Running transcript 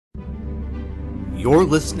You're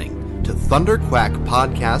listening to Thunderquack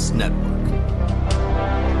Podcast Network.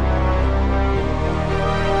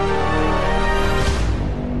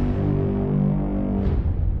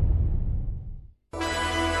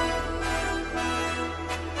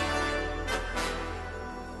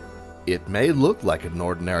 It may look like an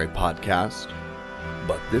ordinary podcast,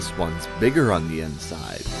 but this one's bigger on the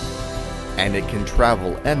inside, and it can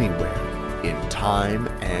travel anywhere in time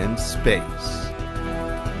and space.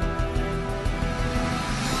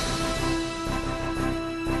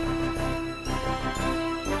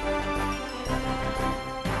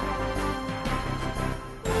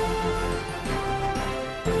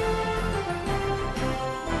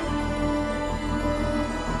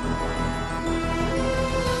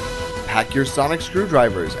 Pack your sonic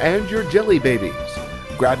screwdrivers and your jelly babies.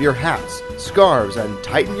 Grab your hats, scarves, and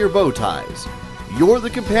tighten your bow ties. You're the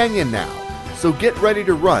companion now, so get ready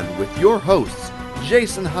to run with your hosts,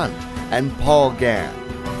 Jason Hunt and Paul Gann.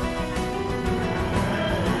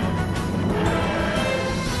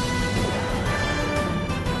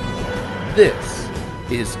 This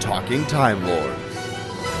is Talking Timelords.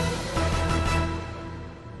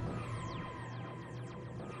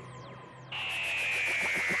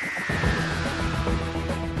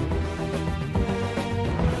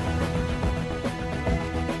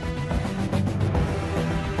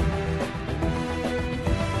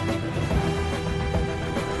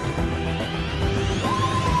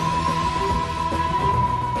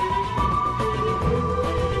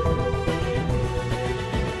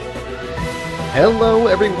 Hello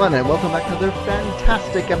everyone, and welcome back to another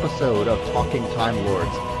fantastic episode of Talking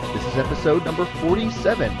Timelords. This is episode number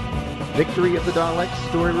 47, Victory of the Daleks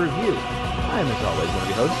Story Review. I am, as always, one of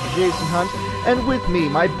your hosts, Jason Hunt, and with me,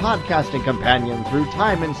 my podcasting companion through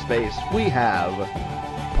time and space, we have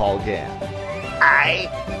Paul Gann. I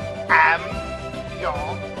am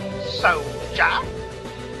your soldier.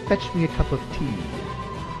 Fetch me a cup of tea.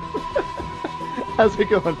 How's it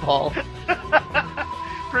going, Paul?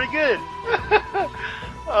 Pretty good.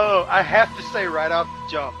 Oh, I have to say right off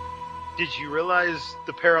the jump, did you realize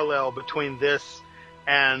the parallel between this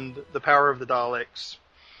and the Power of the Daleks?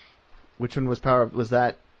 Which one was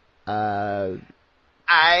that?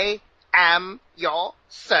 I am your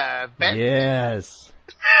servant. Yes.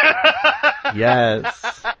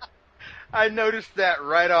 Yes. I noticed that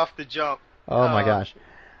right off the jump. Oh my gosh.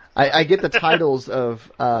 I get the titles of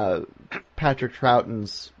Patrick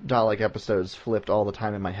Troughton's Dalek episodes flipped all the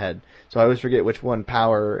time in my head. So I always forget which one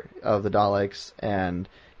Power of the Daleks and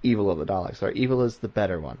Evil of the Daleks. Sorry, Evil is the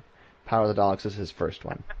better one. Power of the Daleks is his first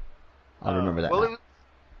one. I'll remember that now.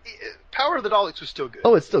 Power of the Daleks was still good.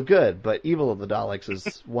 Oh, it's still good, but Evil of the Daleks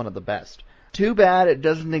is one of the best. Too bad it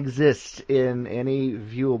doesn't exist in any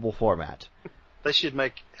viewable format. They should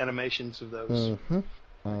make animations of those. Mm-hmm.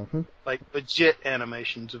 Mm-hmm. Like legit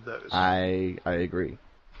animations of those. I agree.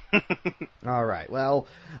 All right. Well,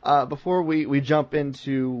 before we jump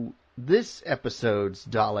into this episode's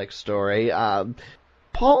Dalek story, Paul,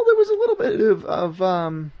 there was a little bit of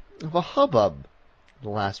a hubbub the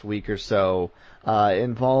last week or so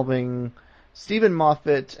involving Stephen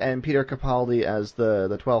Moffat and Peter Capaldi as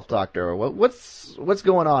the 12th Doctor. What's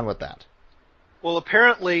going on with that? Well,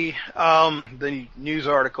 apparently, the news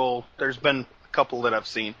article, there's been a couple that I've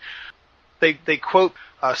seen. They quote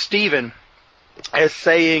Stephen as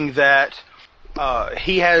saying that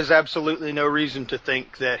he has absolutely no reason to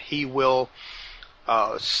think that he will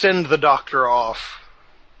send the Doctor off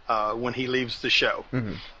when he leaves the show.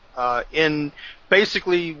 Mm-hmm. In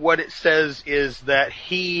basically what it says is that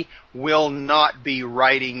he will not be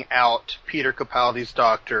writing out Peter Capaldi's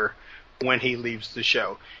Doctor when he leaves the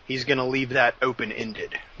show. He's going to leave that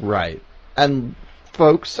open-ended. Right. And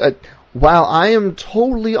folks, while I am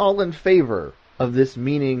totally all in favor of this,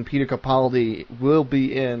 meaning Peter Capaldi will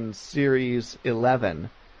be in Series 11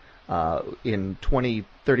 in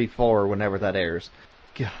 2034, whenever that airs.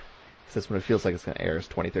 God, that's when it feels like it's going to air, is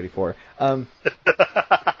 2034.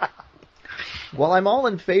 While I'm all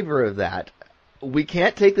in favor of that, we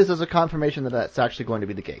can't take this as a confirmation that that's actually going to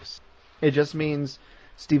be the case. It just means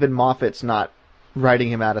Stephen Moffat's not writing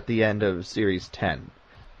him out at the end of Series 10.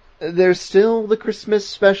 There's still the Christmas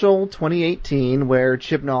special 2018 where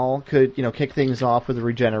Chibnall could, kick things off with a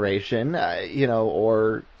regeneration,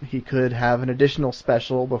 or he could have an additional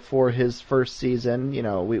special before his first season.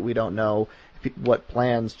 We don't know what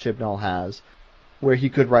plans Chibnall has, where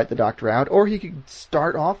he could write the Doctor out, or he could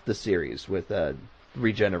start off the series with a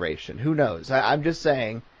regeneration. Who knows? I'm just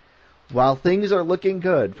saying, while things are looking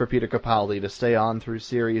good for Peter Capaldi to stay on through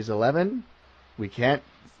Series 11, we can't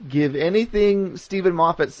give anything Stephen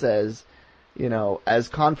Moffat says, as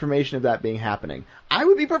confirmation of that being happening. I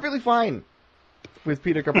would be perfectly fine with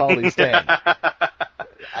Peter Capaldi staying.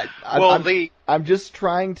 I'm just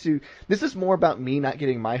trying to. This is more about me not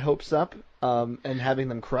getting my hopes up and having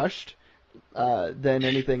them crushed than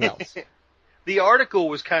anything else. The article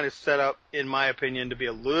was kind of set up, in my opinion, to be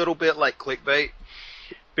a little bit like clickbait,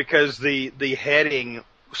 because the heading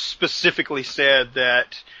specifically said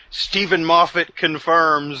that Stephen Moffat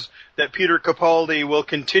confirms that Peter Capaldi will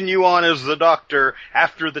continue on as the Doctor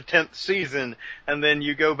after the 10th season, and then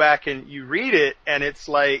you go back and you read it, and it's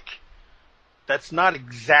like, that's not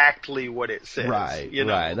exactly what it says. Right,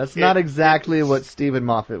 right. That's not exactly what Stephen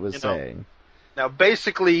Moffat was saying. Now,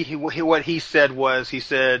 basically, what he said was,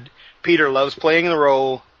 Peter loves playing the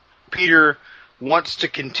role, Peter wants to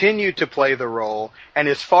continue to play the role, and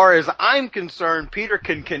as far as I'm concerned, Peter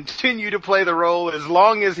can continue to play the role as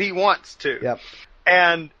long as he wants to. Yep.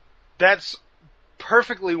 And that's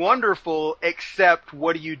perfectly wonderful, except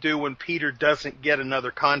what do you do when Peter doesn't get another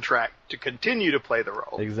contract to continue to play the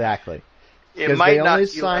role? Exactly. It might not be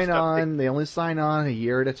they only sign on a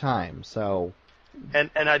year at a time, so... And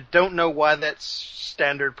I don't know why that's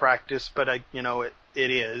standard practice, but it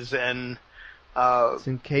is, and... It's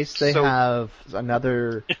in case they have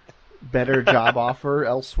another better job offer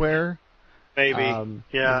elsewhere. Maybe,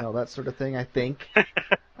 yeah. That sort of thing, I think.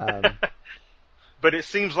 But it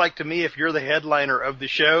seems like to me, if you're the headliner of the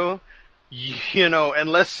show,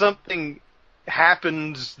 unless something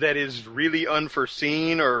happens that is really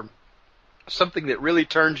unforeseen or something that really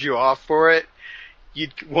turns you off for it,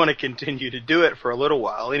 you'd want to continue to do it for a little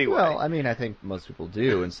while anyway. Well, I mean, I think most people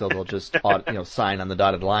do, and so they'll just sign on the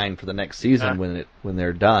dotted line for the next season when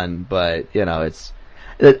they're done. But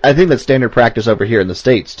I think that's standard practice over here in the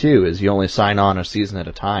States too. Is you only sign on a season at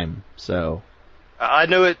a time. So I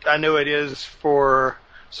know it is for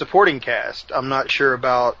supporting cast. I'm not sure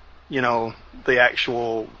about the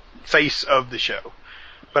actual face of the show,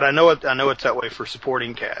 but I know it's that way for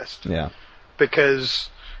supporting cast. Yeah, because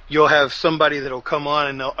you'll have somebody that'll come on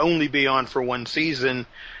and they'll only be on for one season,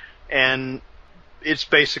 and it's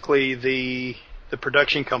basically the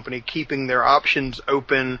production company keeping their options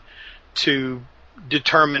open to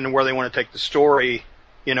determine where they want to take the story,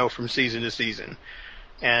 from season to season.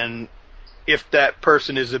 And if that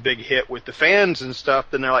person is a big hit with the fans and stuff,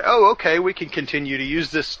 then they're like, oh, okay, we can continue to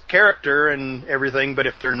use this character and everything, but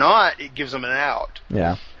if they're not, it gives them an out.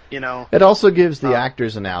 Yeah. It also gives the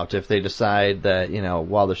actors an out if they decide that,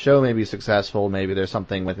 while the show may be successful, maybe there's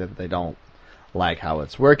something with it that they don't like how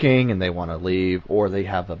it's working and they want to leave, or they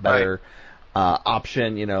have a better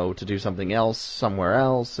option, to do something else somewhere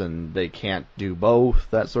else and they can't do both,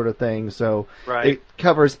 that sort of thing. So it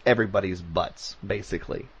covers everybody's butts,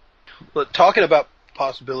 basically. But talking about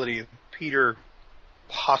possibility of Peter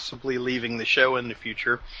possibly leaving the show in the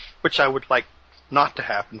future, which I would like not to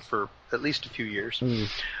happen for at least a few years.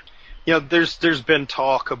 There's been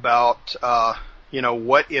talk about,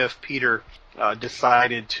 what if Peter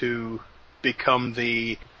decided to become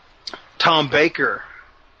the Tom Baker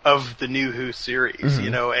of the new Who series,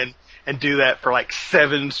 and do that for like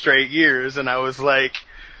 7 straight years. And I was like,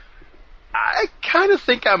 I kind of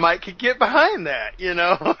think I might could get behind that,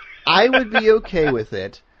 I would be okay with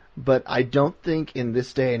it, but I don't think in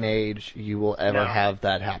this day and age you will ever have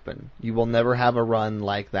that happen. You will never have a run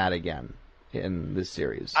like that again in this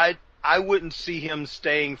series. I wouldn't see him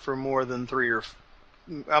staying for more than for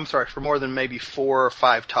more than maybe 4 or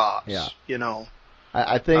 5 tops. Yeah.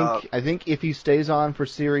 I think if he stays on for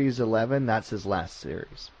series 11, that's his last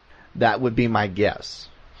series. That would be my guess.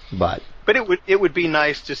 But it would be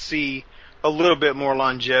nice to see a little bit more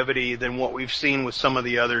longevity than what we've seen with some of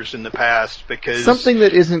the others in the past, because something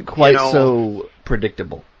that isn't quite so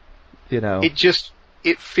predictable.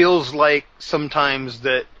 It feels like sometimes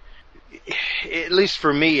that, at least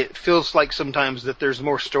for me, it feels like sometimes that there's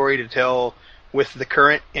more story to tell with the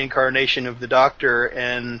current incarnation of the Doctor,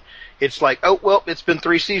 and it's like, oh, well, it's been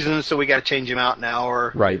 3 seasons, so we got to change him out now,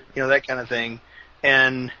 or that kind of thing.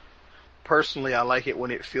 And personally, I like it when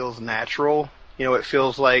it feels natural. It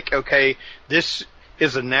feels like, okay, this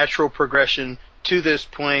is a natural progression to this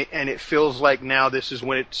point, and it feels like now this is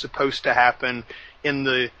when it's supposed to happen in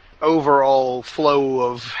the overall flow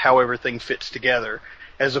of how everything fits together,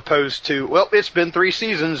 as opposed to, well, it's been 3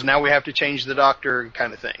 seasons, now we have to change the Doctor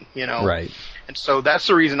kind of thing, Right. And so that's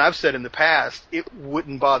the reason I've said in the past, it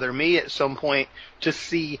wouldn't bother me at some point to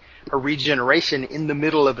see a regeneration in the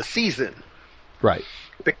middle of a season. Right.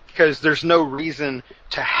 Because there's no reason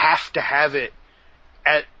to have it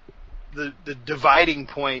at the dividing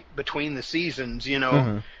point between the seasons,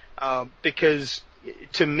 because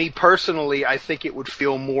to me personally, I think it would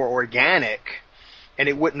feel more organic and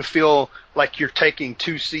it wouldn't feel like you're taking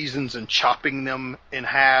 2 seasons and chopping them in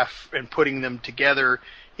half and putting them together,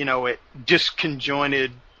 at disconjointed,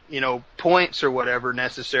 points or whatever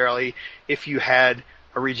necessarily, if you had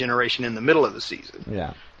a regeneration in the middle of the season.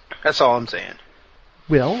 Yeah. That's all I'm saying.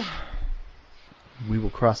 Well, we will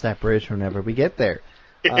cross that bridge whenever we get there.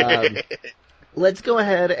 Let's go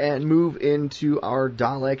ahead and move into our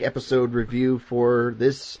Dalek episode review for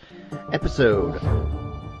this episode.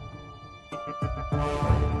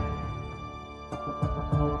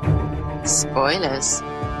 Spoilers.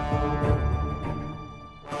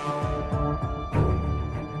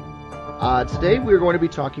 Today we're going to be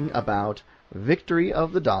talking about Victory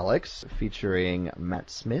of the Daleks, featuring Matt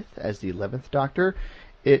Smith as the 11th Doctor.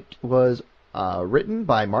 It was written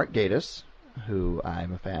by Mark Gatiss, who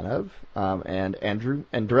I'm a fan of,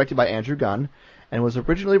 and directed by Andrew Gunn, and was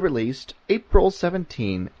originally released April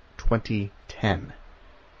 17, 2010.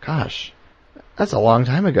 Gosh, that's a long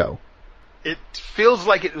time ago. It feels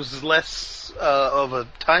like it was less of a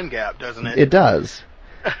time gap, doesn't it? It does.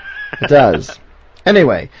 It does.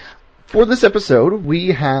 Anyway, for this episode, we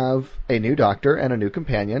have a new Doctor and a new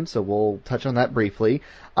companion, so we'll touch on that briefly.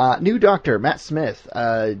 New Doctor, Matt Smith.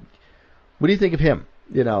 What do you think of him?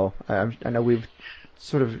 I know we've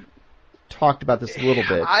sort of talked about this a little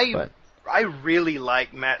bit. I really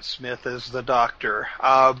like Matt Smith as the Doctor.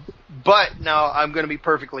 But now I'm going to be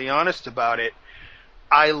perfectly honest about it.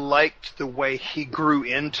 I liked the way he grew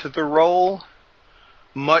into the role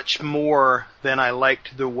much more than I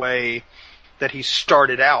liked the way that he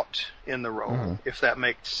started out in the role, if that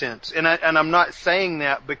makes sense. And I'm not saying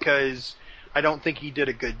that because I don't think he did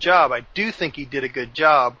a good job. I do think he did a good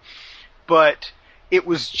job, but it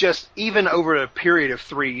was just, even over a period of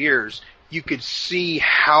 3 years, you could see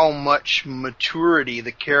how much maturity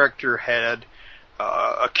the character had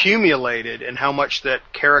accumulated and how much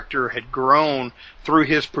that character had grown through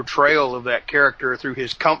his portrayal of that character, through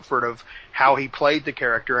his comfort of how he played the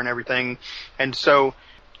character and everything. And so,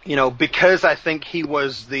 because I think he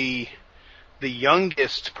was the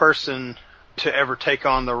youngest person to ever take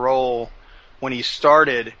on the role when he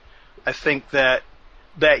started, I think that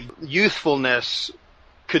youthfulness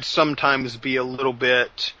could sometimes be a little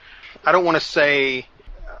bit, I don't want to say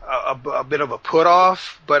a bit of a put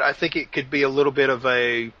off, but I think it could be a little bit of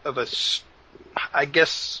a I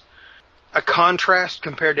guess a contrast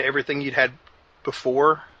compared to everything you'd had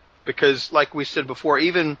before, because like we said before,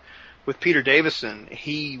 even with Peter Davison,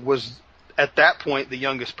 he was at that point the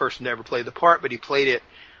youngest person to ever play the part, but he played it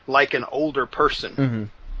like an older person,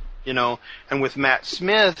 and with Matt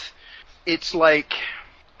Smith, it's like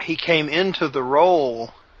he came into the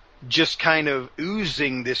role just kind of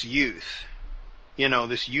oozing this youth,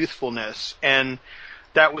 this youthfulness. And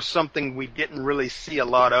that was something we didn't really see a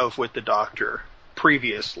lot of with the Doctor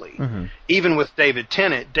previously. Even with David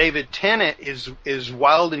Tennant. David Tennant is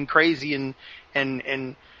wild and crazy and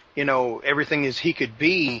everything as he could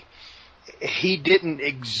be. He didn't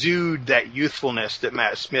exude that youthfulness that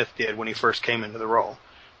Matt Smith did when he first came into the role,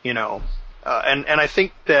 and I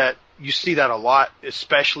think that you see that a lot,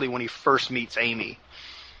 especially when he first meets Amy,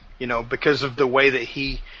 because of the way that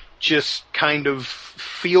he just kind of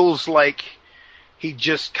feels like he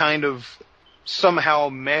just kind of somehow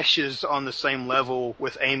meshes on the same level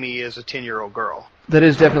with Amy as a 10-year-old girl. That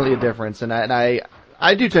is definitely a difference, and I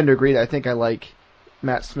do tend to agree. I think I like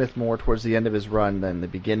Matt Smith more towards the end of his run than the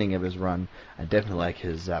beginning of his run. I definitely like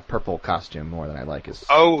his purple costume more than I like his...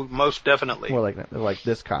 Oh, most definitely. More like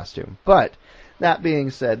this costume. But that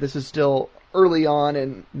being said, this is still early on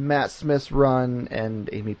in Matt Smith's run and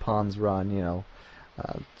Amy Pond's run.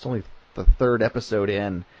 It's only the 3rd episode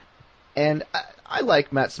in, and I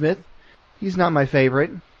like Matt Smith. He's not my favorite.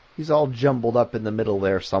 He's all jumbled up in the middle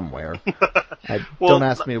there somewhere. Don't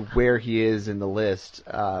ask me where he is in the list,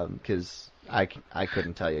 because I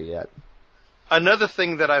couldn't tell you yet. Another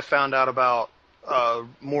thing that I found out about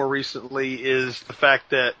more recently is the fact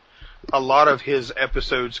that a lot of his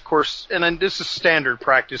episodes, of course, and this is standard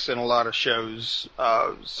practice in a lot of shows,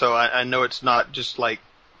 so I know it's not just like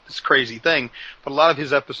this crazy thing, but a lot of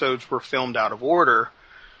his episodes were filmed out of order.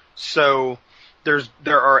 So there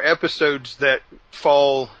are episodes that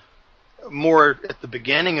fall more at the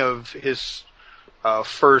beginning of his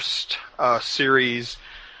first series,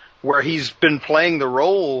 where he's been playing the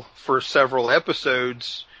role for several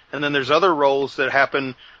episodes, and then there's other roles that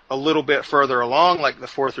happen a little bit further along, like the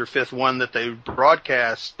 4th or 5th one that they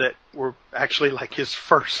broadcast, that were actually like his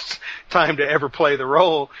first time to ever play the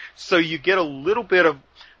role. So you get a little bit of,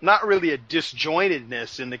 not really a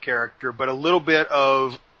disjointedness in the character, but a little bit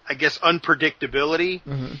of, I guess, unpredictability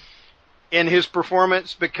in his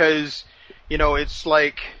performance, because, it's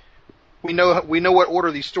like we know what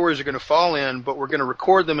order these stories are going to fall in, but we're going to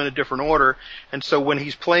record them in a different order. And so when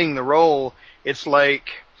he's playing the role, it's like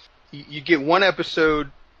you get one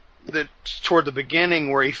episode that toward the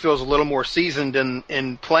beginning where he feels a little more seasoned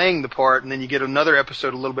in playing the part, and then you get another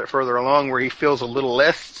episode a little bit further along where he feels a little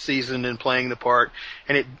less seasoned in playing the part,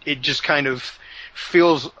 and it just kind of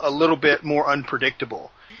feels a little bit more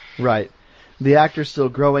unpredictable. Right. The actor's still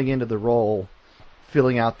growing into the role,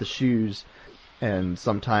 filling out the shoes, and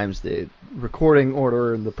sometimes the recording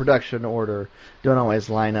order and the production order don't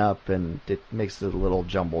always line up, and it makes it a little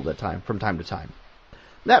jumbled from time to time.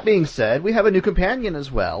 That being said, we have a new companion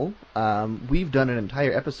as well. We've done an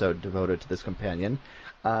entire episode devoted to this companion.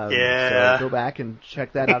 So go back and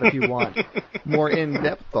check that out if you want more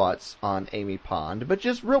in-depth thoughts on Amy Pond. But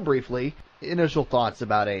just real briefly, initial thoughts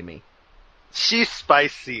about Amy. She's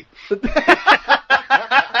spicy.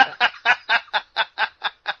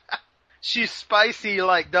 She's spicy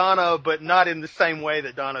like Donna, but not in the same way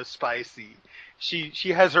that Donna's spicy. She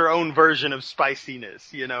has her own version of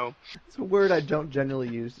spiciness, you know. It's a word I don't generally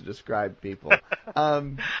use to describe people.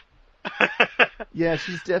 Yeah,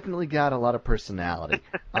 she's definitely got a lot of personality.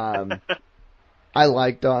 I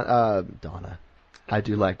like Donna. I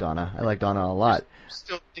do like Donna. I like Donna a lot.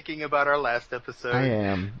 Still thinking about our last episode. I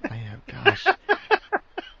am. Gosh.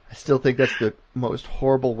 I still think that's the most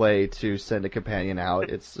horrible way to send a companion out.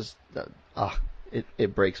 It's just,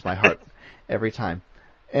 it breaks my heart every time.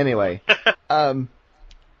 Anyway,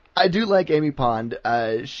 I do like Amy Pond.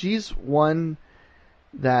 She's one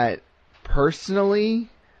that personally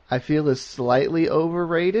I feel is slightly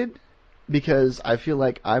overrated because I feel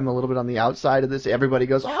like I'm a little bit on the outside of this. Everybody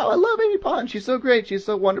goes, "Oh, I love Amy Pond. She's so great. She's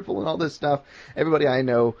so wonderful," and all this stuff. Everybody I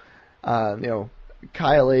know,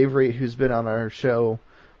 Kyle Avery, who's been on our show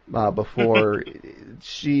before,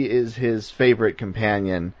 she is his favorite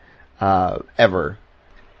companion ever.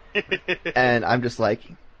 And I'm just like,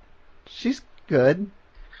 she's good.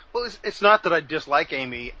 Well, it's not that I dislike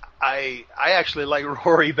Amy. I actually like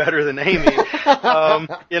Rory better than Amy. And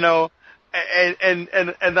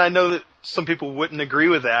I know that some people wouldn't agree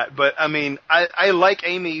with that, but I mean, I like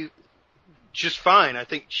Amy just fine. I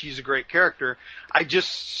think she's a great character. I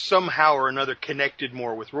just somehow or another connected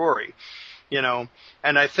more with Rory, and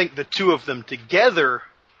I think the two of them together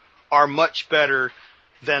are much better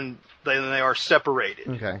than they are separated.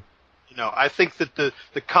 Okay. I think that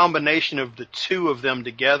the combination of the two of them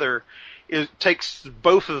together takes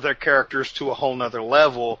both of their characters to a whole nother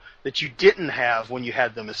level that you didn't have when you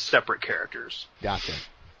had them as separate characters. Gotcha.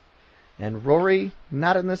 And Rory,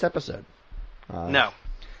 not in this episode. No.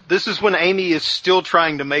 This is when Amy is still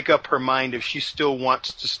trying to make up her mind if she still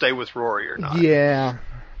wants to stay with Rory or not. Yeah.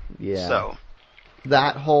 So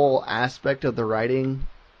that whole aspect of the writing,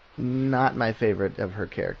 not my favorite of her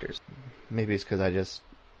characters. Maybe it's because I just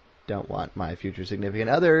don't want my future significant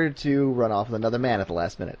other to run off with another man at the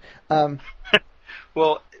last minute.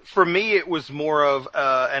 Well, for me, it was more of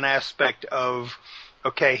an aspect of,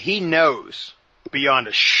 okay, he knows beyond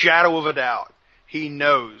a shadow of a doubt, he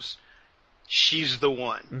knows she's the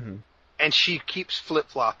one. Mm-hmm. And she keeps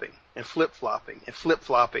flip-flopping and flip-flopping and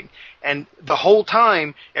flip-flopping. And the whole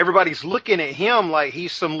time, everybody's looking at him like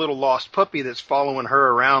he's some little lost puppy that's following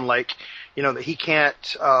her around like, that he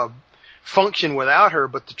can't function without her.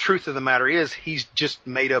 But the truth of the matter is he's just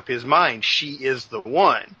made up his mind. She is the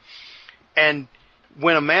one. And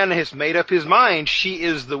when a man has made up his mind, she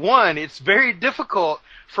is the one, it's very difficult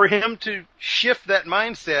for him to shift that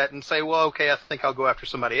mindset and say, well, okay, I think I'll go after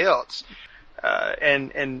somebody else.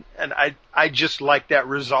 And I just like that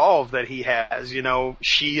resolve that he has,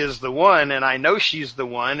 she is the one and I know she's the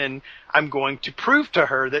one and I'm going to prove to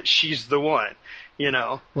her that she's the one,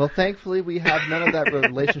 Well, thankfully we have none of that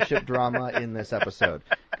relationship drama in this episode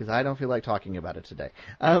because I don't feel like talking about it today.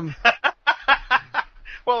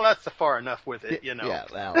 Well, that's far enough with it, Yeah,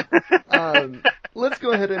 well. Let's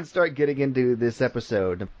go ahead and start getting into this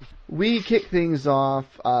episode. We kick things off.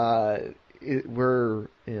 We're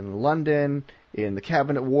in London, in the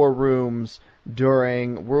Cabinet War Rooms,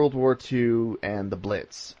 during World War II and the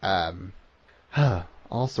Blitz.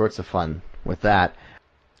 All sorts of fun with that.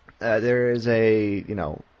 There is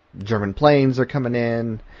German planes are coming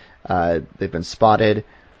in. They've been spotted.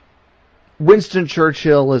 Winston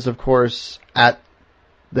Churchill is, of course, at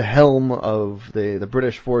the helm of the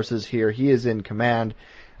British forces here. He is in command.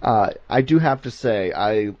 I do have to say,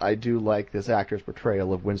 I do like this actor's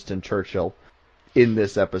portrayal of Winston Churchill in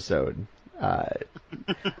this episode.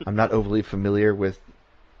 I'm not overly familiar with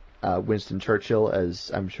Winston Churchill, as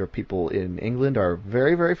I'm sure people in England are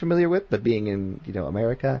very, very familiar with, but being in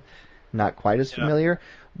America, not quite as familiar,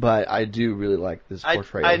 but I do really like this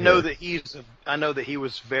portrayal. I know here. I know that he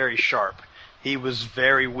was very sharp. He was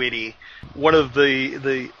very witty. One of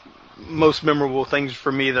the most memorable things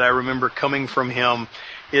for me that I remember coming from him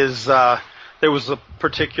is there was a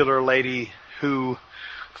particular lady who,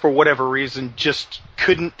 for whatever reason, just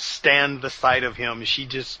couldn't stand the sight of him.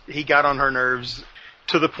 He got on her nerves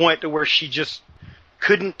to the point to where she just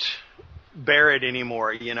couldn't bear it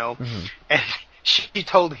anymore, Mm-hmm. And she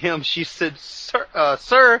told him, she said,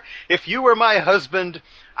 sir, if you were my husband,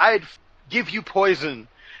 I'd give you poison.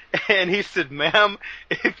 And he said, ma'am,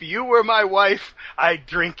 if you were my wife, I'd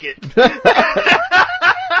drink it.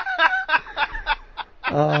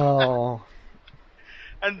 Oh.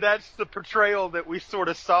 And that's the portrayal that we sort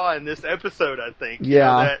of saw in this episode, I think.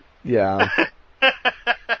 Yeah. Yeah.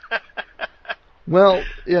 Well,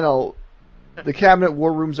 the cabinet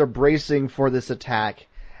war rooms are bracing for this attack,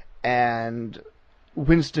 and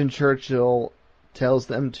Winston Churchill tells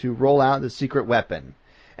them to roll out the secret weapon.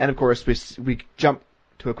 And of course, we jump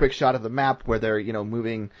to a quick shot of the map where they're,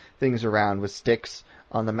 moving things around with sticks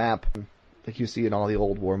on the map, like you see in all the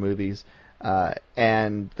old war movies.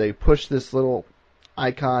 And they push this little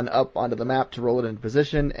icon up onto the map to roll it into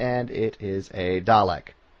position, and it is a Dalek.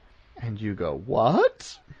 And you go,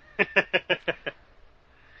 what?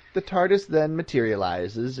 The TARDIS then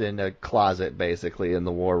materializes in a closet, basically, in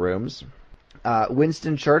the war rooms.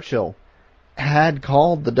 Winston Churchill had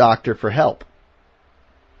called the Doctor for help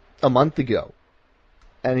a month ago.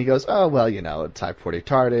 And he goes, oh, well, Type 40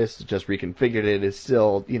 TARDIS, just reconfigured it, it's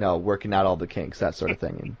still, working out all the kinks, that sort of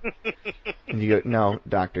thing. And you go, no,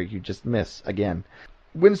 Doctor, you just miss again.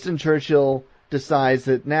 Winston Churchill decides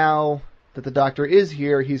that now that the Doctor is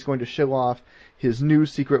here, he's going to show off his new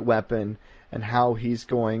secret weapon and how he's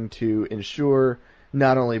going to ensure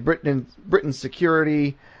not only Britain's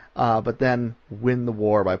security, but then win the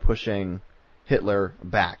war by pushing Hitler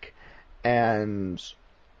back. And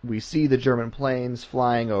we see the German planes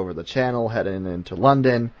flying over the Channel, heading into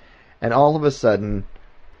London, and all of a sudden,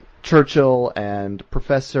 Churchill and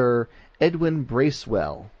Professor Edwin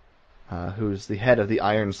Bracewell, who's the head of the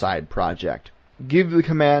Ironside Project, give the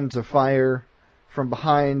command to fire. From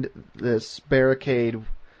behind this barricade,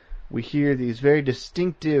 we hear these very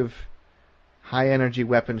distinctive high-energy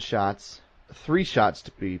weapon shots, 3 shots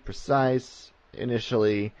to be precise,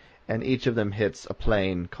 initially, and each of them hits a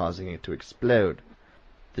plane, causing it to explode.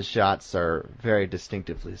 The shots are very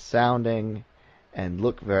distinctively sounding, and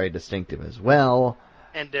look very distinctive as well.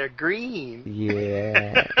 And they're green.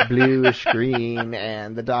 Yeah, bluish green,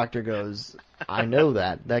 and the Doctor goes, I know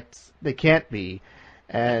that. They can't be.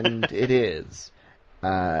 And it is.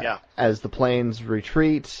 As the planes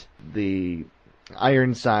retreat, the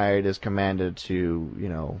Ironside is commanded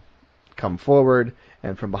to, come forward,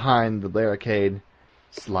 and from behind the barricade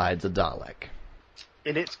slides a Dalek.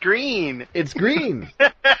 And it's green. It's green.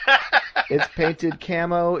 It's painted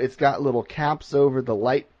camo. It's got little caps over the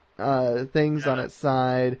light things on its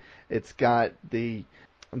side. It's got the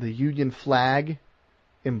Union flag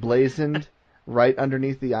emblazoned right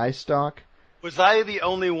underneath the eye stalk. Was I the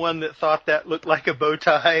only one that thought that looked like a bow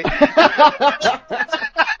tie?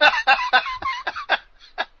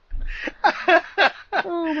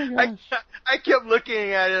 Oh my gosh. I kept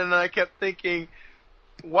looking at it and I kept thinking,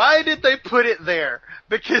 why did they put it there?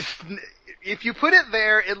 Because if you put it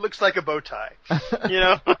there, it looks like a bow tie.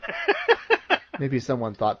 Maybe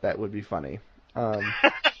someone thought that would be funny. Bow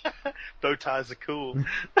ties are cool.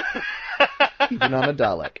 Even on a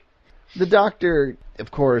Dalek. The Doctor,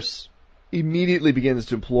 of course, immediately begins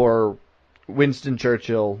to implore Winston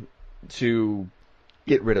Churchill to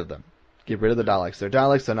get rid of them. Get rid of the Daleks. They're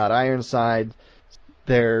Daleks, they're not Ironside.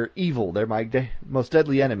 They're evil. They're my most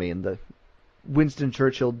deadly enemy. And Winston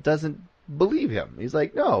Churchill doesn't believe him. He's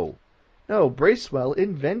like, no, Bracewell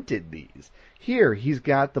invented these. Here, he's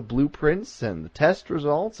got the blueprints and the test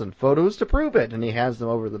results and photos to prove it. And he hands them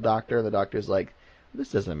over to the Doctor, and the Doctor's like,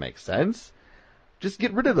 this doesn't make sense. Just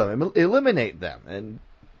get rid of them. Eliminate them. And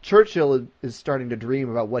Churchill is starting to dream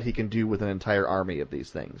about what he can do with an entire army of these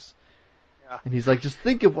things. Yeah. And he's like, just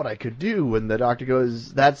think of what I could do. And the Doctor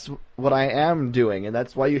goes, that's what I am doing, and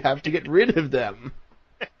that's why you have to get rid of them.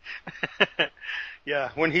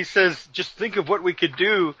 Yeah, when he says, just think of what we could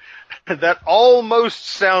do, that almost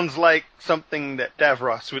sounds like something that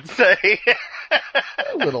Davros would say.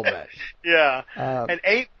 A little bit. Yeah. And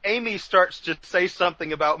Amy starts to say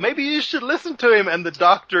something about, maybe you should listen to him, and the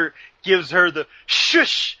Doctor gives her the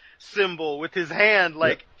shush symbol with his hand,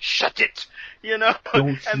 like, shut it,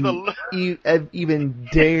 Don't and you even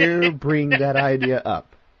dare bring that idea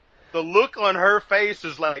up. The look on her face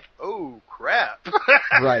is like, oh, crap.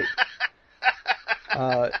 Right.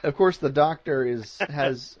 Of course, the Doctor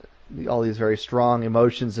has all these very strong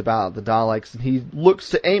emotions about the Daleks, and he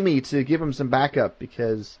looks to Amy to give him some backup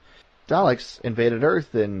because Daleks invaded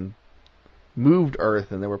Earth and moved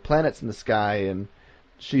Earth, and there were planets in the sky, and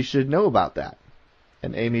she should know about that.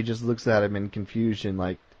 And Amy just looks at him in confusion,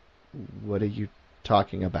 like, what are you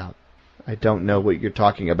talking about? I don't know what you're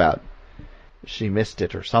talking about. She missed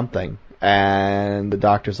it or something. And the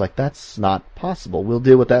Doctor's like, that's not possible. We'll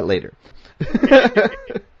deal with that later.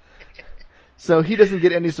 So he doesn't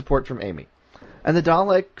get any support from Amy. And the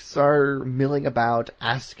Daleks are milling about,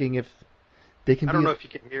 asking if they can I don't know if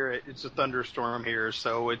you can hear it. It's a thunderstorm here,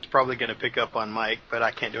 so it's probably going to pick up on Mike, but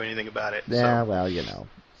I can't do anything about it. Yeah, so. well, you know.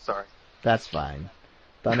 Sorry. That's fine.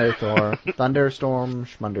 Thunderstorm,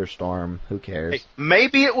 schmunderstorm, who cares? Hey,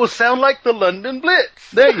 maybe it will sound like the London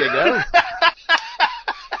Blitz. There you go.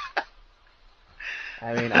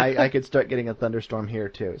 I mean, I could start getting a thunderstorm here,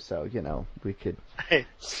 too, so, you know, we could... Hey,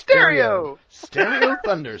 stereo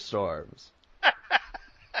thunderstorms.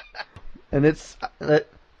 And it's...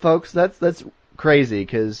 folks, that's crazy,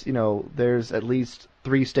 because, you know, there's at least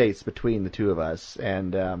 3 states between the two of us,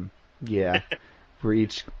 and, yeah, we're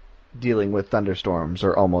each dealing with thunderstorms,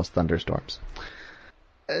 or almost thunderstorms.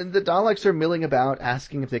 And the Daleks are milling about,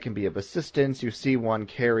 asking if they can be of assistance. You see one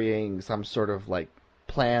carrying some sort of, like,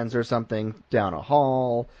 plans or something down a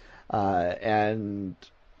hall, and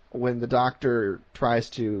when the Doctor tries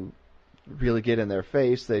to really get in their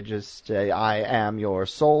face, they just say, I am your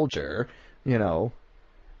soldier, you know,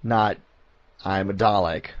 not I'm a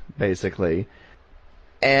Dalek, basically.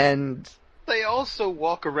 And they also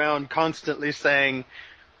walk around constantly saying,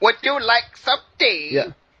 would you like some tea?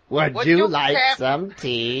 Yeah. Would you like some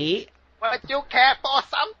tea? Would you care for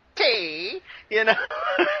some tea? You know?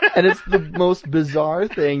 And it's the most bizarre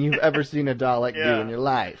thing you've ever seen a Dalek do in your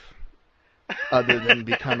life. Other than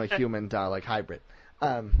become a human Dalek hybrid.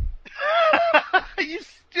 You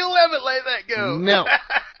still haven't let that go. No.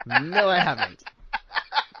 No, I haven't.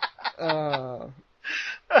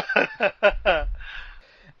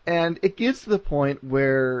 And it gets to the point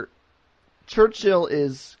where Churchill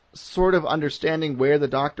is sort of understanding where the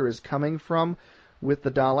Doctor is coming from with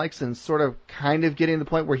the Daleks and sort of kind of getting to the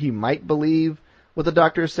point where he might believe what the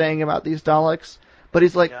Doctor is saying about these Daleks. But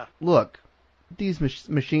he's like, look, these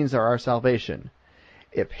machines are our salvation.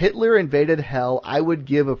 If Hitler invaded hell, I would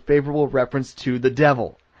give a favorable reference to the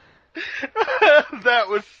devil. That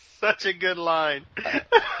was such a good line.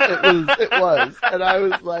 It was. And I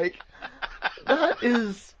was like, that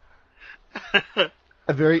is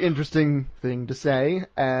a very interesting thing to say,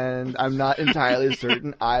 and I'm not entirely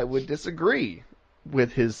certain I would disagree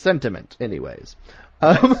with his sentiment, anyways.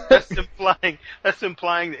 That's implying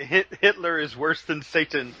that Hitler is worse than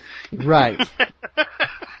Satan. Right.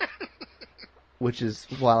 Which is,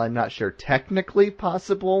 while I'm not sure technically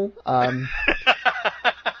possible,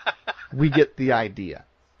 we get the idea.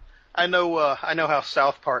 I know how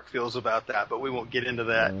South Park feels about that, but we won't get into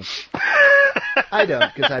that. I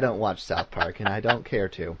don't, because I don't watch South Park, and I don't care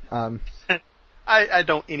to. I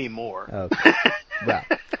don't anymore. Okay. Well,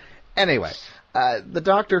 anyway, the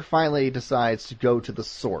Doctor finally decides to go to the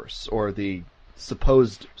source, or the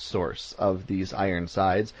supposed source of these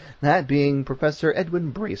Ironsides, that being Professor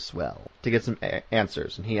Edwin Bracewell, to get some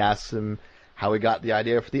answers. And he asks him how he got the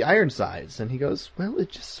idea for the Ironsides, and he goes, well, it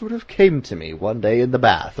just sort of came to me one day in the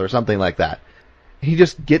bath, or something like that. He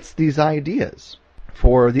just gets these ideas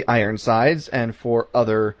for the Ironsides and for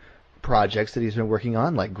other projects that he's been working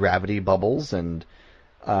on, like gravity bubbles and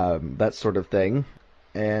that sort of thing,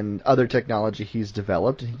 and other technology he's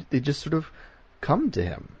developed. They just sort of come to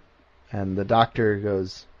him. And the Doctor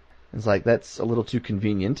goes, it's like, that's a little too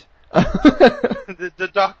convenient. The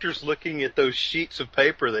Doctor's looking at those sheets of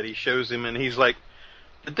paper that he shows him, and he's like,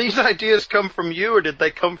 did these ideas come from you, or did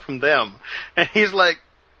they come from them? And he's like,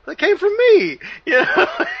 they came from me. You know?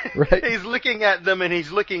 Right. He's looking at them, and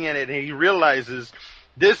he's looking at it, and he realizes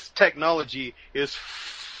this technology is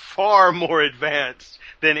far more advanced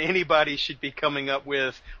than anybody should be coming up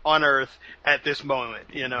with on Earth at this moment,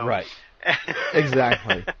 you know? Right.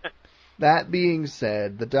 Exactly. That being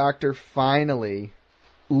said, the Doctor finally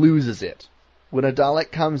loses it. When a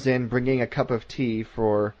Dalek comes in bringing a cup of tea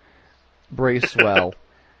for Bracewell,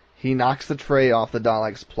 he knocks the tray off the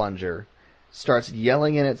Dalek's plunger, starts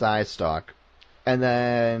yelling in its eye stalk, and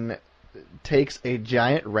then takes a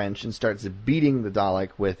giant wrench and starts beating the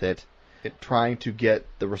Dalek with it, trying to get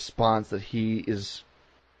the response that he is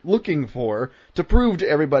looking for to prove to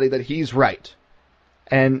everybody that he's right.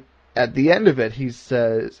 And at the end of it, he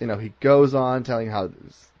says, he goes on telling how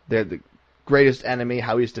they're the greatest enemy,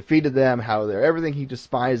 how he's defeated them, how they're everything he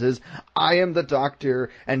despises. I am the Doctor,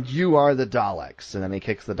 and you are the Daleks. And then he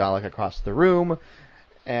kicks the Dalek across the room,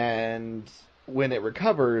 and when it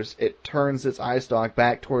recovers, it turns its eye stalk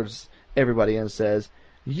back towards everybody and says,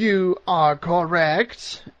 "You are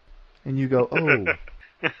correct." And you go, oh.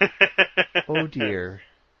 Oh dear.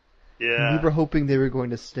 Yeah. We were hoping they were going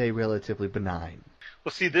to stay relatively benign.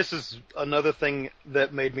 Well, see, this is another thing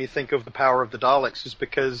that made me think of the power of the Daleks, is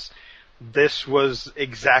because this was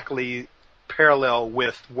exactly parallel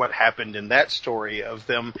with what happened in that story of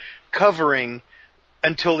them covering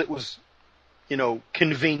until it was,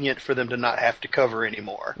 convenient for them to not have to cover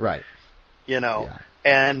anymore. Right. Yeah.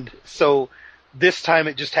 And so this time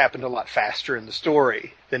it just happened a lot faster in the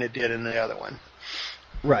story than it did in the other one.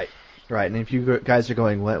 Right. Right. And if you guys are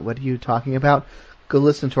going, what are you talking about? Go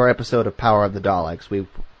listen to our episode of Power of the Daleks.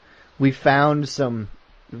 We found some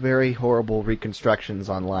very horrible reconstructions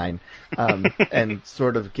online, and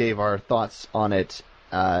sort of gave our thoughts on it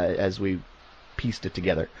as we pieced it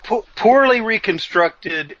together. Poorly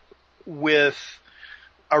reconstructed with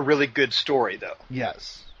a really good story, though.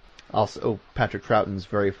 Yes. Also, Patrick Troughton's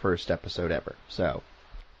very first episode ever. So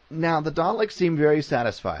now the Daleks seem very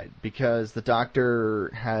satisfied because the Doctor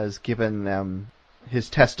has given them his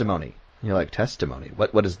testimony. You're like, testimony?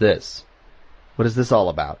 What is this? What is this all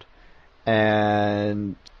about?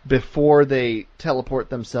 And before they teleport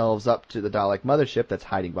themselves up to the Dalek mothership that's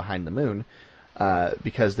hiding behind the moon,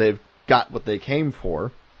 because they've got what they came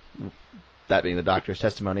for, that being the Doctor's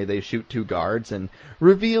testimony, they shoot 2 guards and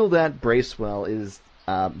reveal that Bracewell is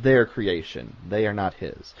their creation. They are not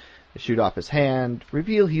his. They shoot off his hand,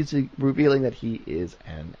 revealing that he is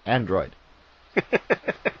an android.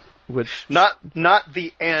 Which not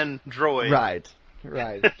the android.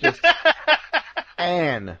 Right. Just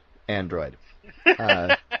an android.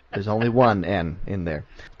 There's only one N in there.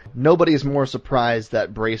 Nobody's more surprised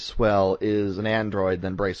that Bracewell is an android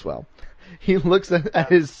than Bracewell. He looks at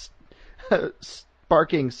his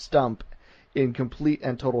sparking stump in complete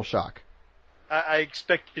and total shock. I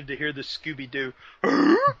expected to hear the Scooby-Doo.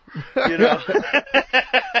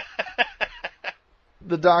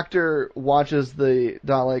 The Doctor watches the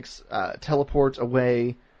Daleks teleport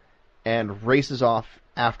away and races off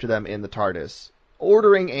after them in the TARDIS,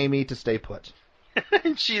 ordering Amy to stay put.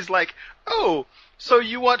 And she's like, "Oh, so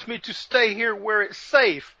you want me to stay here where it's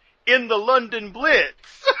safe, in the London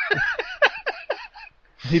Blitz?"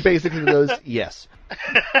 He basically goes, yes.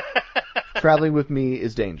 Traveling with me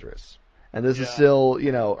is dangerous. And this is still,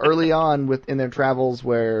 early on in their travels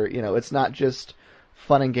where, it's not just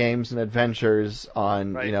fun and games and adventures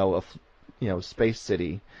on, a space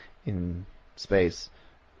city in space.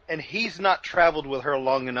 And he's not traveled with her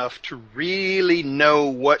long enough to really know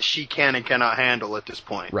what she can and cannot handle at this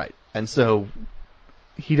point. Right. And so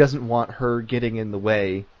he doesn't want her getting in the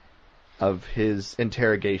way of his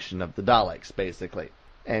interrogation of the Daleks, basically.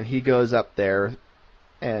 And he goes up there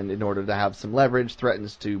and, in order to have some leverage,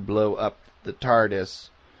 threatens to blow up the TARDIS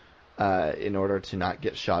in order to not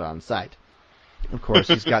get shot on sight. Of course,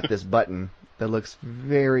 he's got this button that looks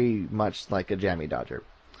very much like a jammy dodger.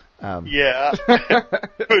 Yeah.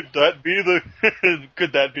 Could that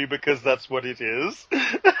be because that's what it is?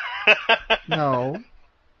 No.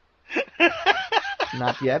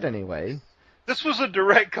 Not yet, anyway. This was a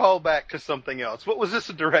direct callback to something else. What was this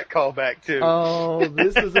a direct callback to? Oh,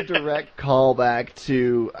 this is a direct callback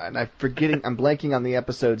to, and I'm blanking on the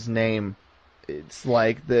episode's name. It's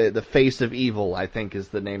like the Face of Evil, I think, is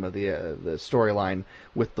the name of the storyline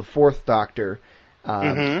with the 4th Doctor,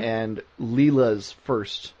 and Leela's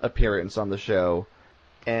first appearance on the show.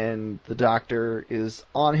 And the Doctor is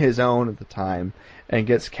on his own at the time and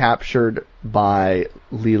gets captured by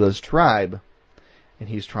Leela's tribe, and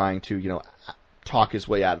he's trying to, talk his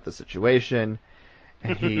way out of the situation,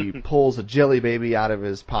 and he pulls a jelly baby out of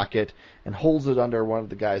his pocket and holds it under one of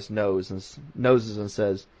the guy's noses and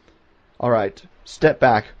says, "All right, step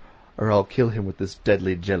back, or I'll kill him with this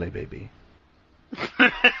deadly jelly baby."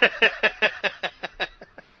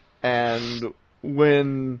 And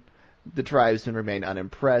when the tribesmen remain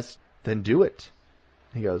unimpressed, then do it.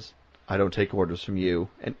 He goes, "I don't take orders from you,"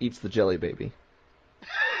 and eats the jelly baby.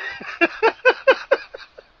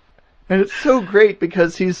 And it's so great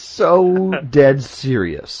because he's so dead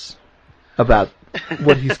serious about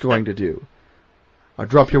what he's going to do. "I'll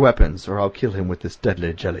drop your weapons, or I'll kill him with this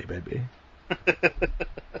deadly jelly baby."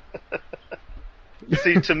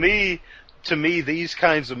 See, to me, these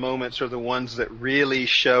kinds of moments are the ones that really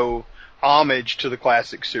show homage to the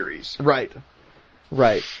classic series. Right.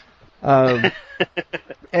 And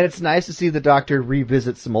it's nice to see the Doctor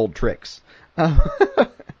revisit some old tricks.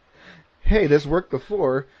 Hey, this worked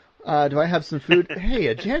before. Do I have some food? Hey,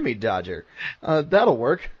 a jammy dodger. That'll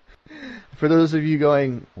work. For those of you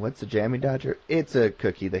going, what's a jammy dodger? It's a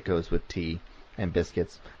cookie that goes with tea and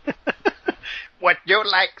biscuits. Would you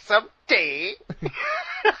like some tea?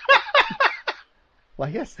 Why,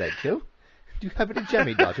 yes, thank you. Do you have any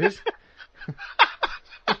jammy dodgers?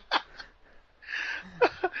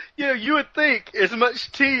 You would think as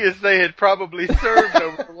much tea as they had probably served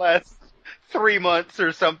over the last 3 months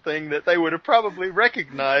or something, that they would have probably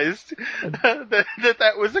recognized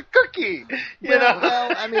that was a cookie.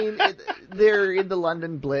 Well, I mean, they're in the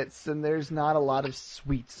London Blitz, and there's not a lot of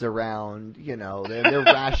sweets around. They're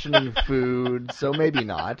rationing food, so maybe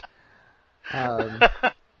not.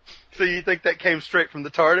 So you think that came straight from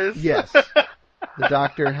the TARDIS? Yes. The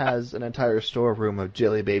Doctor has an entire storeroom of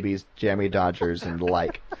Jelly Babies, Jammy Dodgers, and the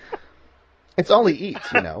like. It's all he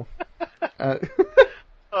eats,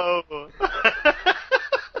 Oh.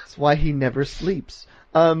 That's why he never sleeps.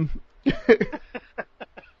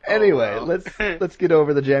 Anyway, let's get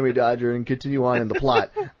over the Jammy Dodger and continue on in the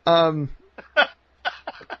plot. But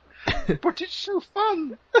it's so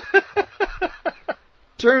fun.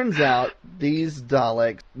 Turns out these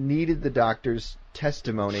Daleks needed the Doctor's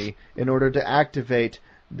testimony in order to activate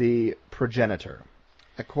the progenitor.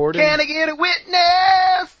 Can I get a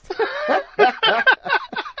witness?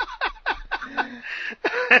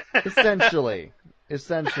 Essentially.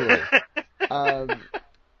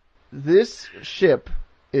 This ship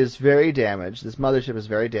is very damaged. This mothership is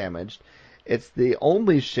very damaged. It's the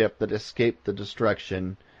only ship that escaped the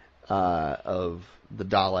destruction of the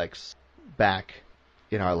Daleks back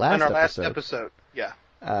in our last episode. Yeah.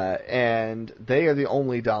 And they are the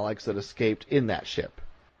only Daleks that escaped in that ship.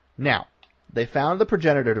 Now, they found the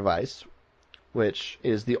progenitor device, which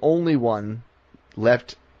is the only one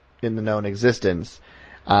left in the known existence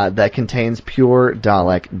that contains pure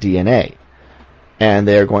Dalek DNA. And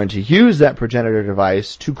they are going to use that progenitor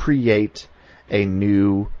device to create a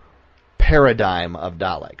new paradigm of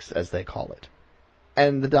Daleks, as they call it.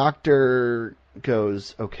 And the Doctor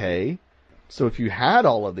goes, okay, so if you had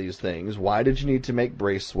all of these things, why did you need to make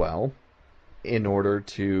Bracewell in order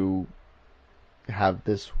to have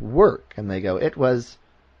this work? And they go, it was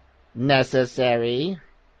necessary.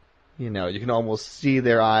 You can almost see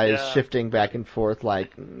their eyes shifting back and forth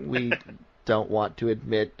like, we don't want to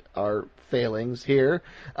admit our failings here.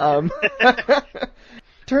 Turns out...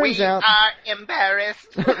 We are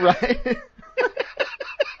embarrassed. Right?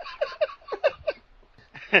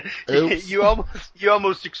 Oops. You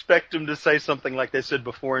almost expect them to say something like they said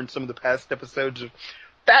before in some of the past episodes of,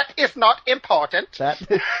 that is not important. That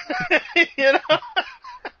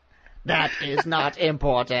is not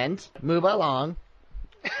important. Move along.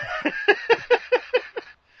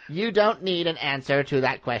 You don't need an answer to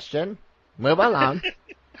that question. Move along.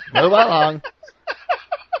 Move along.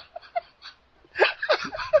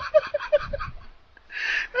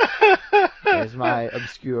 There's my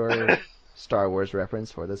obscure Star Wars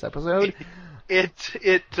reference for this episode.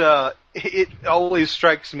 It always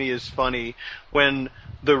strikes me as funny when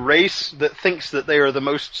the race that thinks that they are the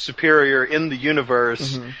most superior in the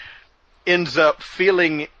universe ends up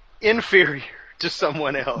feeling inferior to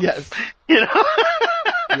someone else. Yes.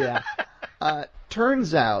 Yeah.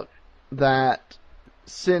 Turns out that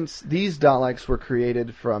since these Daleks were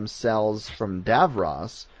created from cells from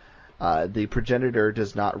Davros, the progenitor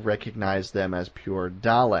does not recognize them as pure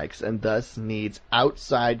Daleks, and thus needs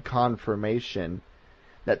outside confirmation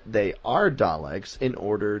that they are Daleks in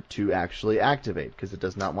order to actually activate, because it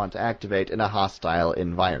does not want to activate in a hostile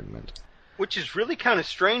environment. Which is really kind of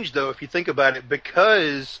strange, though, if you think about it,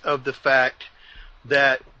 because of the fact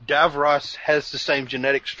that Davros has the same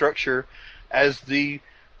genetic structure as the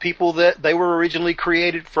people that they were originally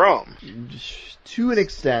created from. To an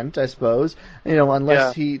extent, I suppose.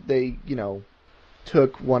 Unless they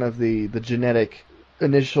took one of the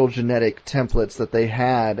initial genetic templates that they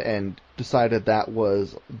had and decided that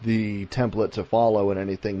was the template to follow, and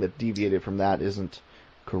anything that deviated from that isn't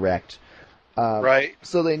correct. Right.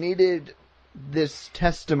 So they needed this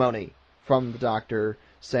testimony from the Doctor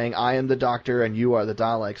saying, I am the Doctor and you are the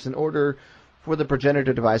Daleks, in order for the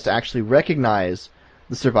progenitor device to actually recognize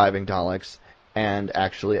the surviving Daleks and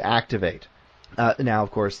actually activate. Now,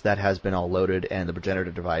 of course, that has been all loaded, and the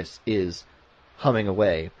progenitor device is humming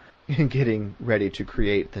away and getting ready to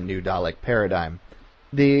create the new Dalek paradigm.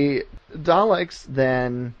 The Daleks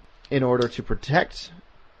then, in order to protect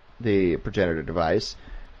the progenitor device,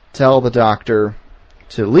 tell the Doctor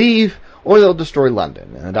to leave or they'll destroy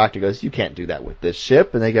London. And the Doctor goes, you can't do that with this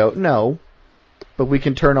ship. And they go, no, but we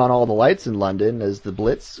can turn on all the lights in London as the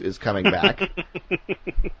Blitz is coming back.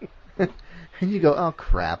 And you go, oh,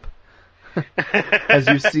 crap. as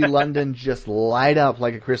you see London just light up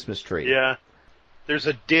like a Christmas tree. Yeah. There's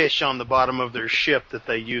a dish on the bottom of their ship that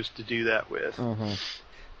they used to do that with. Mm-hmm.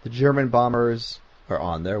 The German bombers are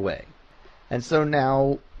on their way. And so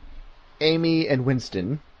now Amy and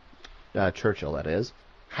Winston, Churchill that is,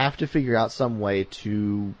 have to figure out some way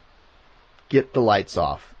to get the lights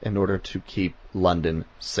off in order to keep London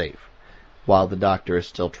safe while the Doctor is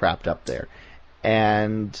still trapped up there.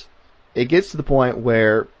 And it gets to the point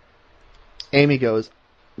where Amy goes,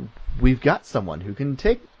 "We've got someone who can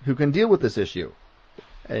deal with this issue."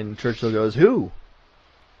 And Churchill goes, "Who?"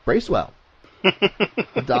 "Bracewell."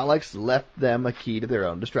 The Daleks left them a key to their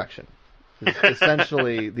own destruction. It's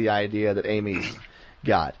essentially the idea that Amy's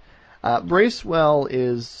got. Bracewell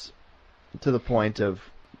is to the point of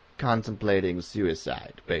contemplating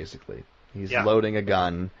suicide, basically. He's loading a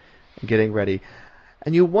gun, getting ready.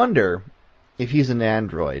 And you wonder, if he's an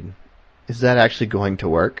android, is that actually going to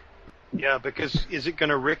work? Yeah, because is it going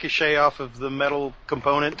to ricochet off of the metal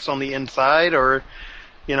components on the inside, or,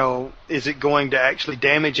 is it going to actually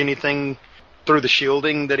damage anything through the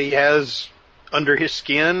shielding that he has under his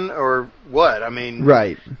skin, or what? I mean...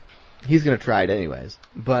 Right. He's going to try it anyways.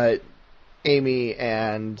 But Amy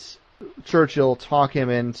and Churchill talk him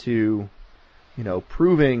into,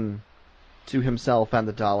 proving to himself and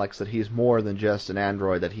the Daleks that he's more than just an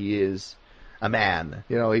android, that he is a man.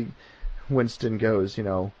 Winston goes,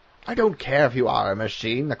 "I don't care if you are a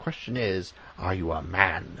machine. The question is, are you a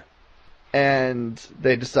man?" And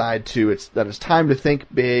they decide that it's time to think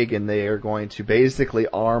big, and they are going to basically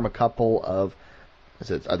arm a couple of,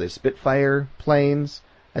 are they Spitfire planes,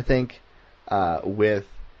 I think, with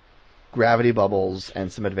gravity bubbles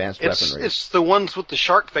and some advanced weaponry. It's the ones with the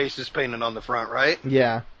shark faces painted on the front, right?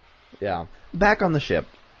 Yeah. Back on the ship,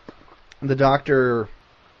 the Doctor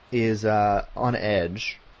is on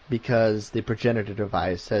edge because the progenitor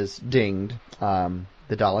device has dinged. The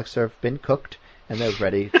Daleks have been cooked, and they're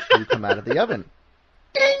ready to come out of the oven.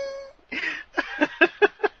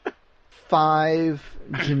 5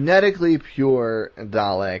 genetically pure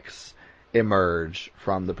Daleks emerge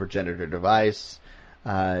from the progenitor device,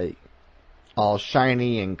 all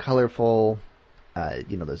shiny and colorful.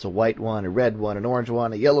 There's a white one, a red one, an orange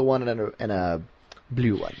one, a yellow one, and a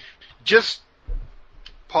blue one. Just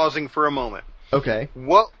pausing for a moment. Okay.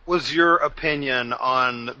 What was your opinion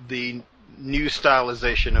on the new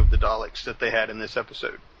stylization of the Daleks that they had in this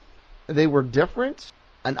episode? They were different,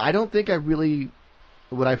 and I don't think I really,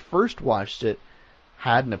 when I first watched it,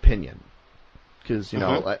 had an opinion. Because,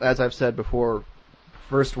 as I've said before,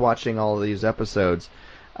 first watching all of these episodes,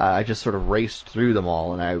 I just sort of raced through them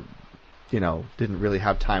all, and I, didn't really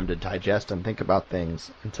have time to digest and think about things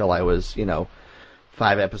until I was,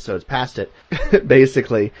 5 episodes past it,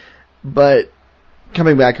 basically. But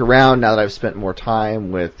coming back around, now that I've spent more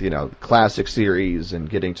time with, the classic series and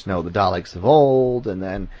getting to know the Daleks of old, and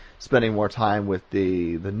then spending more time with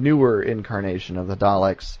the newer incarnation of the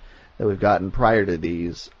Daleks that we've gotten prior to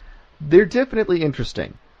these, they're definitely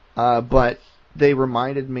interesting. But they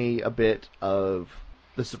reminded me a bit of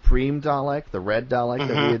the Supreme Dalek, the Red Dalek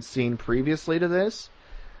that we had seen previously to this.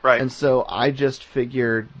 Right. And so I just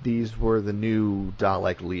figured these were the new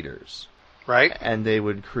Dalek leaders. Right. And they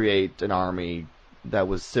would create an army that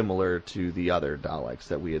was similar to the other Daleks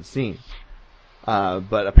that we had seen.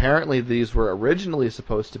 But apparently these were originally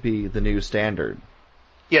supposed to be the new standard.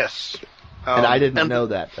 Yes. And I didn't know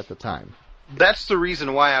that at the time. That's the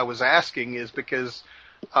reason why I was asking, is because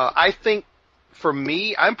I think, for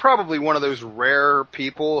me, I'm probably one of those rare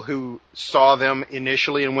people who saw them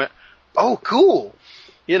initially and went, "Oh, cool."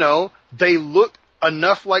 They look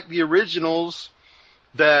enough like the originals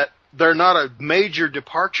that they're not a major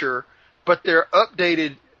departure, but they're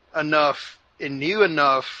updated enough and new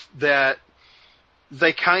enough that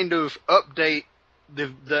they kind of update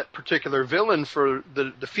that particular villain for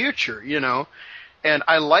the future, And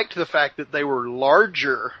I liked the fact that they were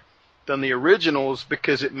larger than the originals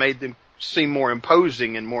because it made them seem more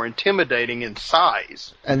imposing and more intimidating in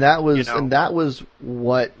size. And that was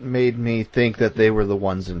what made me think that they were the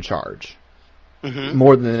ones in charge. Mm-hmm.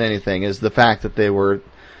 More than anything is the fact that they were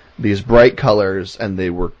these bright colors and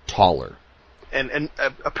they were taller. And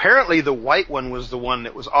apparently the white one was the one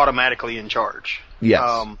that was automatically in charge.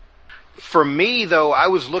 Yes. For me, though, I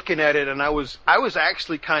was looking at it and I was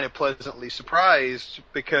actually kind of pleasantly surprised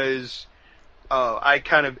because I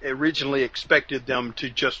kind of originally expected them to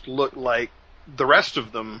just look like the rest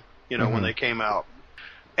of them, when they came out.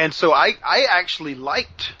 And so I actually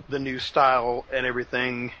liked the new style and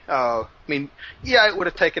everything. It would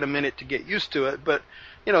have taken a minute to get used to it, but,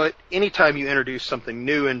 anytime you introduce something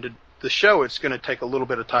new into the show, it's going to take a little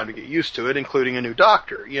bit of time to get used to it, including a new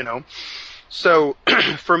doctor, you know. So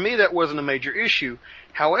for me, that wasn't a major issue.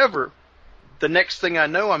 However, the next thing I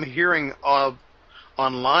know, I'm hearing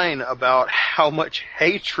online about how much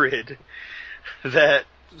hatred that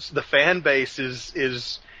the fan base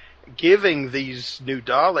is giving these new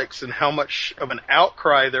Daleks, and how much of an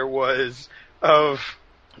outcry there was of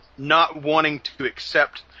not wanting to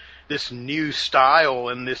accept this new style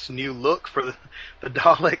and this new look for the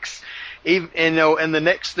Daleks. Even, and the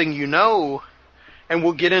next thing you know, and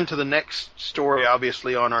we'll get into the next story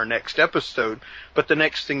obviously on our next episode, but the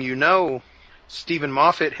next thing you know, Stephen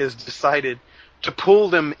Moffat has decided to pull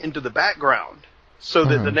them into the background so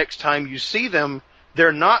that the next time you see them,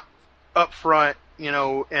 they're not up front, you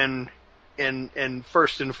know, and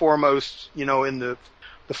first and foremost, you know, in the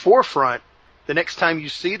forefront. The next time you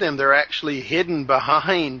see them, they're actually hidden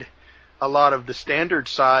behind a lot of the standard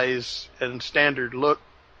size and standard look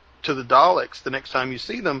to the Daleks the next time you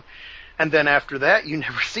see them. And then after that, you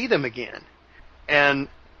never see them again. And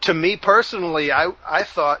to me personally, I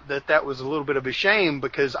thought that was a little bit of a shame,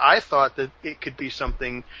 because I thought that it could be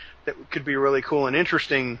something that could be really cool and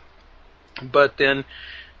interesting. But then,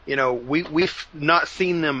 you know, we've not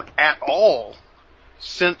seen them at all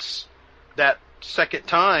since that second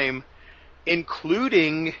time,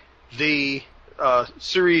 including the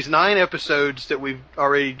Series 9 episodes that we've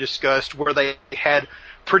already discussed, where they had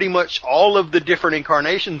pretty much all of the different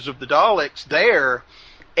incarnations of the Daleks there,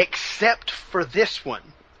 except for this one.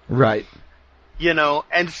 Right. You know,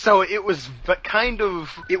 and so it was kind of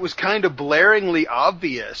blaringly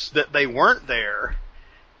obvious that they weren't there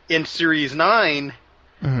in Series 9,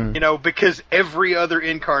 you know, because every other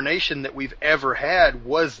incarnation that we've ever had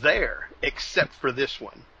was there, except for this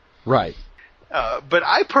one. Right. But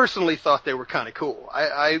I personally thought they were kind of cool.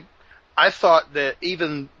 I thought that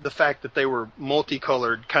even the fact that they were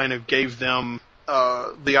multicolored kind of gave them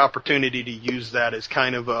the opportunity to use that as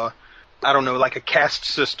kind of a, I don't know, like a caste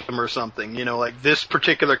system or something. You know, like this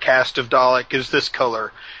particular cast of Dalek is this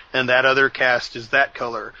color, and that other cast is that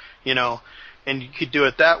color, you know. And you could do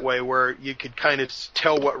it that way, where you could kind of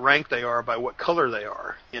tell what rank they are by what color they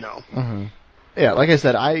are, you know. Mm-hmm. Yeah, like I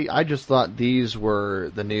said, I just thought these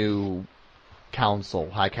were the new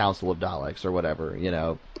High Council of Daleks or whatever, you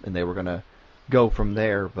know, and they were going to go from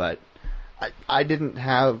there, but I didn't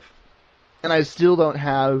have, and I still don't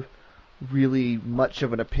have really much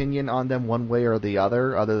of an opinion on them one way or the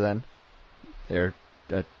other than they're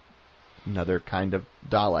another kind of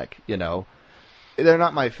Dalek, you know. They're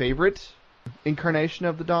not my favorite incarnation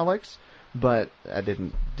of the Daleks, but I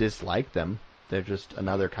didn't dislike them. They're just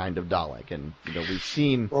another kind of Dalek, and you know, we've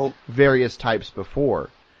seen various types before.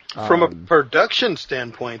 From a production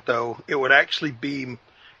standpoint, though, it would actually be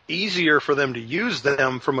easier for them to use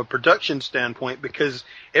them from a production standpoint, because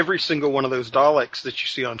every single one of those Daleks that you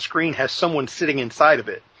see on screen has someone sitting inside of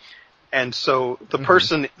it. And so the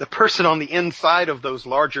person on the inside of those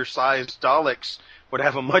larger sized Daleks would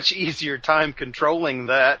have a much easier time controlling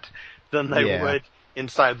that than they would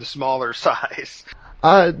inside the smaller size.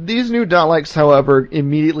 These new Daleks, however,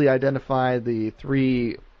 immediately identify the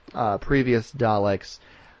three previous Daleks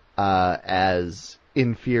as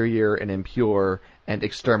inferior and impure, and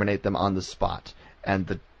exterminate them on the spot. And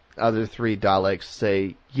the other three Daleks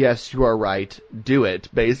say, yes, you are right, do it,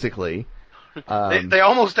 basically. They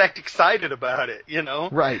almost act excited about it, you know?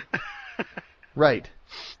 Right. Right.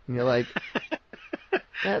 And you're like,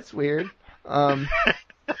 that's weird. And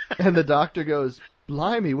the Doctor goes,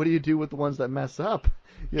 blimey, what do you do with the ones that mess up?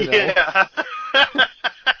 You know? Yeah.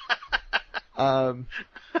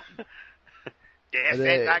 This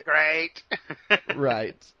is not great.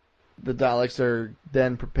 Right. The Daleks are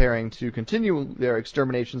then preparing to continue their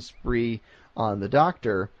extermination spree on the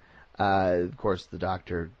Doctor. Of course, the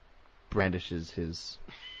Doctor brandishes his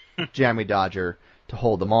jammy dodger to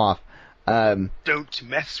hold them off. Don't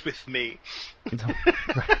mess with me.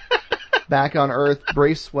 Back on Earth,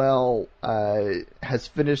 Bracewell has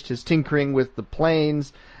finished his tinkering with the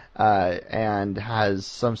planes and has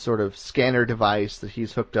some sort of scanner device that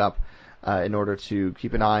he's hooked up in order to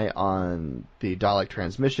keep an eye on the Dalek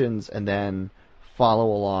transmissions and then follow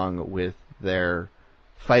along with their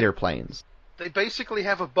fighter planes. They basically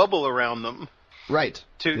have a bubble around them. Right.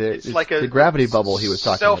 It's like the gravity bubble he was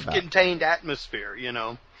talking about. Self-contained atmosphere, you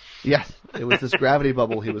know. Yes, it was this gravity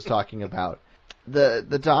bubble he was talking about.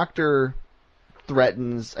 The Doctor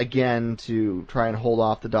threatens again to try and hold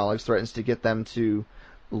off the Daleks, threatens to get them to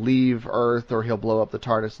leave Earth or he'll blow up the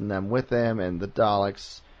TARDIS and them with him, and the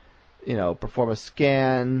Daleks, you know, perform a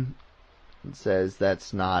scan and says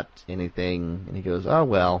that's not anything, and he goes, oh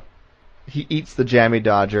well. He eats the jammy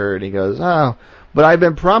dodger and he goes, oh, But I've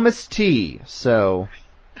been promised tea, so...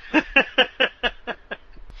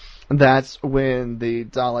 That's when the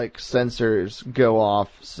Dalek sensors go off,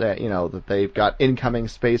 that they've got incoming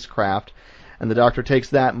spacecraft, and the Doctor takes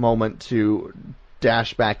that moment to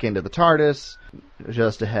dash back into the TARDIS,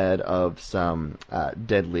 just ahead of some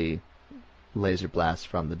deadly laser blasts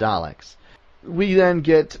from the Daleks. We then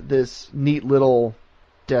get this neat little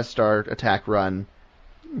Death Star attack run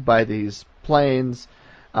by these planes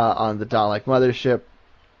on the Dalek mothership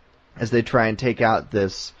as they try and take out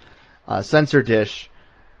this sensor dish,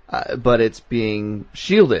 but it's being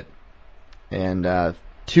shielded. And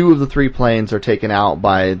 2 of the 3 planes are taken out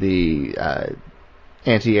by the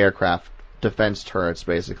anti-aircraft defense turrets,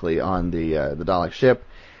 basically, on the Dalek ship.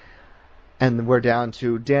 And we're down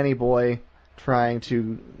to Danny Boy trying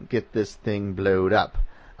to get this thing blowed up.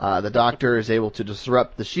 The Doctor is able to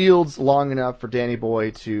disrupt the shields long enough for Danny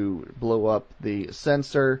Boy to blow up the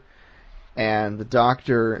sensor, and the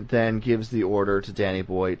Doctor then gives the order to Danny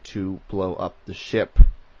Boy to blow up the ship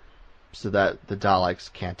so that the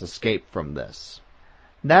Daleks can't escape from this.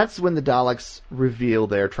 That's when the Daleks reveal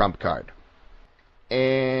their trump card.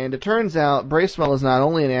 And it turns out Bracewell is not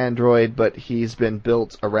only an android, but he's been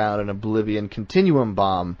built around an Oblivion Continuum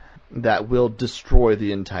bomb that will destroy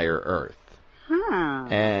the entire Earth.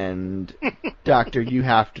 And, Doctor, you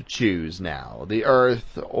have to choose now. The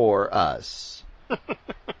Earth or us.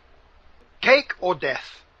 Cake or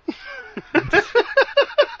death?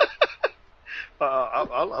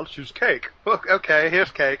 I'll choose cake. Okay,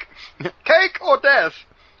 here's cake. Cake or death?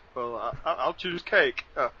 Well, I'll choose cake.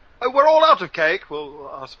 We're all out of cake. Well,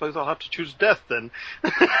 I suppose I'll have to choose death then.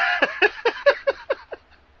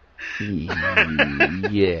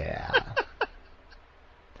 Yeah.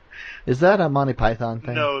 Is that a Monty Python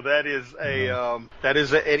thing? No, that is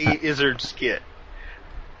a Eddie Izzard skit.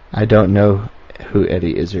 I don't know who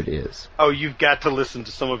Eddie Izzard is. Oh, you've got to listen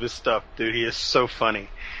to some of his stuff, dude. He is so funny.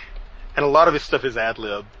 And a lot of his stuff is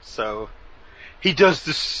ad-lib, so he does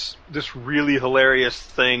this really hilarious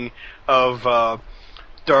thing of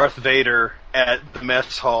Darth Vader at the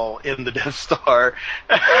mess hall in the Death Star.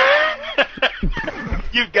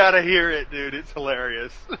 You've got to hear it, dude. It's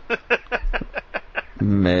hilarious.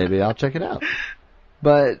 Maybe I'll check it out.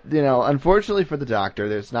 But, unfortunately for the Doctor,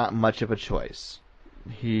 there's not much of a choice.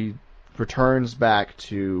 He returns back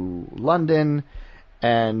to London,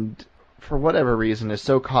 and for whatever reason is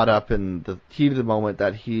so caught up in the heat of the moment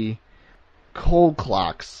that he cold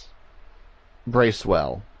clocks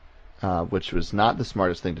Bracewell, which was not the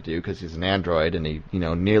smartest thing to do because he's an android and he,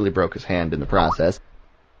 nearly broke his hand in the process.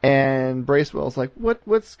 And Bracewell's like,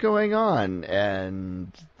 what's going on?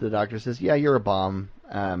 And the Doctor says, yeah, you're a bomb,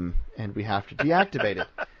 and we have to deactivate it.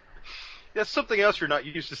 That's something else you're not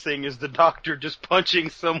used to seeing is the Doctor just punching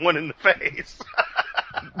someone in the face.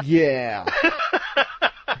 Yeah.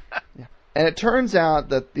 And it turns out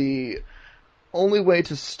that the only way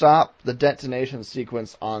to stop the detonation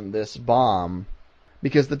sequence on this bomb,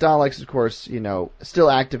 because the Daleks, of course, still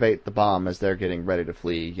activate the bomb as they're getting ready to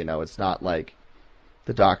flee. It's not like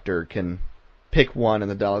the Doctor can pick one and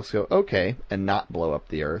the Daleks go, okay, and not blow up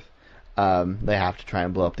the Earth. They have to try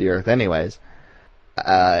and blow up the Earth anyways.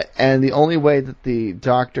 And the only way that the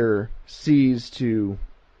Doctor sees to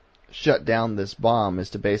shut down this bomb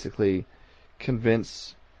is to basically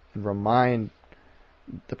convince and remind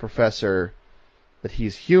the Professor that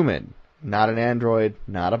he's human, not an android,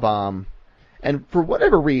 not a bomb. And for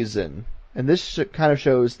whatever reason, and this kind of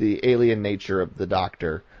shows the alien nature of the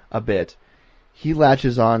Doctor a bit, he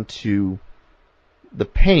latches on to the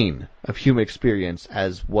pain of human experience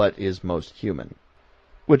as what is most human,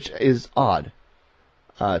 which is odd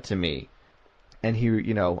to me. And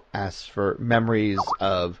he, asks for memories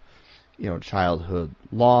of, childhood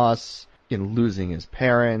loss, losing his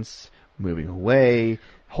parents, moving away,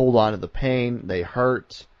 hold on to the pain, they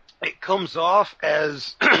hurt. It comes off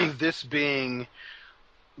as this being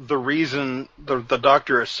the reason the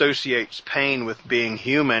Doctor associates pain with being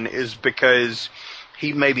human is because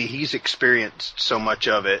he's experienced so much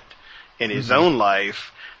of it in his own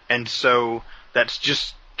life, and so that's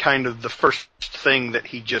just kind of the first thing that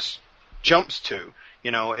he just jumps to,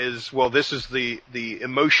 is, well, this is the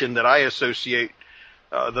emotion that I associate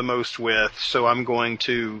the most with, so I'm going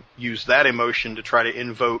to use that emotion to try to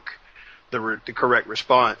invoke the correct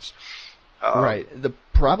response. Right. The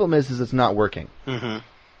problem is it's not working. Mm-hmm.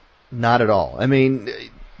 Not at all. I mean,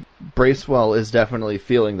 Bracewell is definitely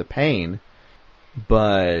feeling the pain,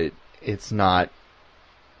 but it's not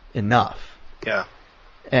enough. Yeah.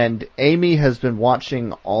 And Amy has been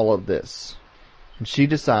watching all of this, and she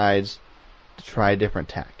decides to try a different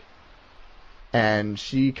tack. And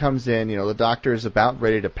she comes in, the Doctor is about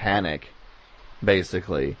ready to panic,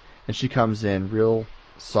 basically. And she comes in real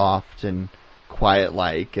soft and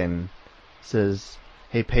quiet-like and says,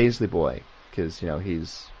 "Hey, Paisley boy," because,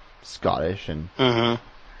 he's Scottish and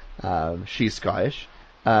she's Scottish.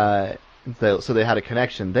 So they had a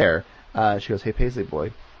connection there. She goes, "Hey, Paisley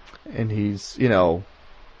boy." And he's,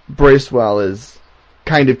 Bracewell is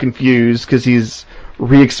kind of confused because he's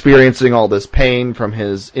re-experiencing all this pain from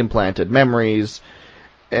his implanted memories.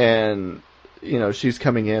 And, she's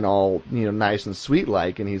coming in all, nice and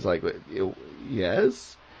sweet-like. And he's like,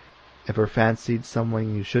 "Yes? Ever fancied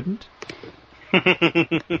someone you shouldn't?"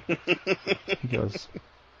 He goes,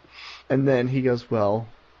 and then he goes, "Well,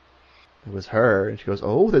 it was her." And she goes,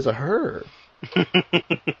 "Oh, there's a her."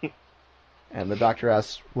 And the doctor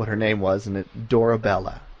asks what her name was, and it's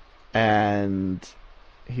Dorabella. And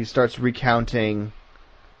he starts recounting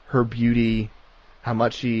her beauty, how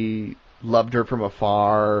much he loved her from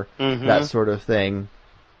afar, that sort of thing.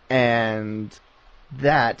 And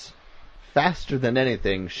that, faster than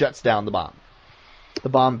anything, shuts down the bomb. The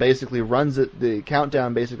bomb basically the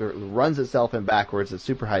countdown basically runs itself in backwards at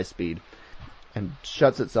super high speed and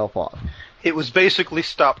shuts itself off. It was basically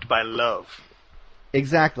stopped by love.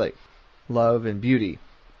 Exactly. Love and beauty.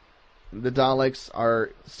 The Daleks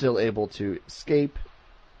are still able to escape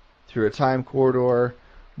through a time corridor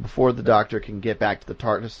before the Doctor can get back to the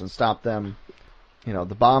TARDIS and stop them.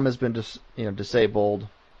 The bomb has been disabled,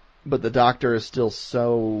 but the Doctor is still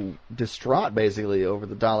so distraught, basically, over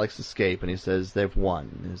the Daleks' escape, and he says they've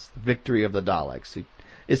won. It's the victory of the Daleks. He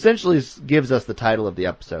essentially gives us the title of the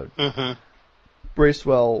episode.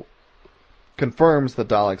 Bracewell confirms the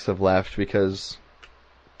Daleks have left because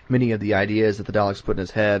many of the ideas that the Daleks put in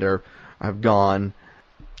his head have gone,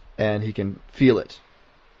 and he can feel it.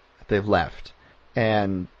 They've left.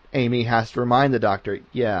 And Amy has to remind the Doctor,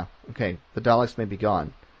 yeah, okay, the Daleks may be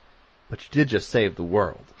gone, but you did just save the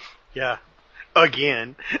world. Yeah.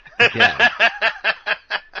 Again.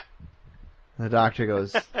 The Doctor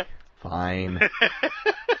goes, fine.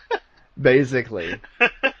 Basically.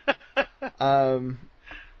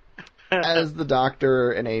 As the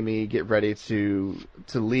Doctor and Amy get ready to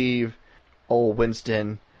leave old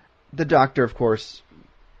Winston, the Doctor, of course,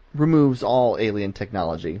 removes all alien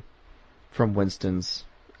technology from Winston's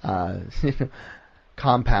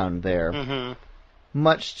compound there,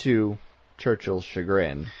 much to Churchill's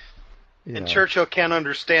chagrin. And Churchill can't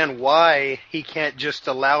understand why he can't just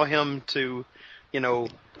allow him to,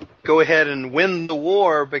 go ahead and win the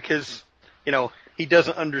war because, he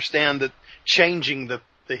doesn't understand that changing the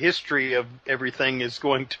history of everything is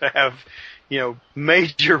going to have,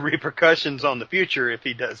 major repercussions on the future if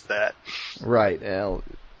he does that. Right. Well,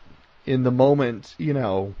 in the moment,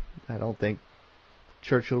 I don't think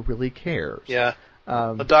Churchill really cares. Yeah.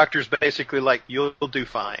 The Doctor's basically like, you'll do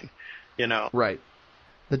fine, Right.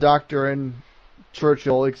 The Doctor and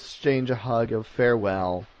Churchill exchange a hug of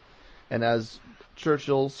farewell, and as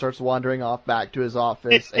Churchill starts wandering off back to his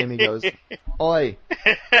office, Amy goes, "Oi,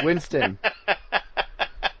 Winston."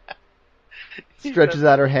 Stretches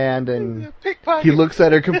out her hand, and he looks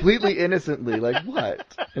at her completely innocently, like, "What?"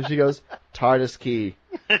 And she goes, "TARDIS key.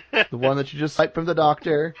 The one that you just swiped from the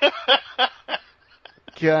Doctor."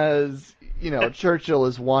 Because, Churchill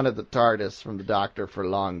has wanted the TARDIS from the Doctor for a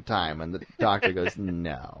long time, and the Doctor goes,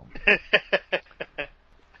 "No."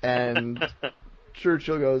 And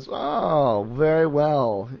Churchill goes, "Oh, very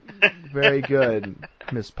well. Very good,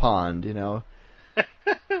 Miss Pond,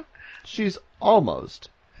 She's almost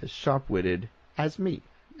as sharp-witted as me,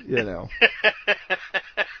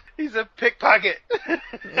 He's a pickpocket.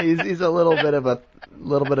 He's a little bit of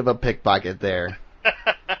a pickpocket there.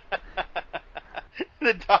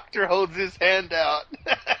 The Doctor holds his hand out.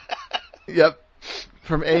 Yep,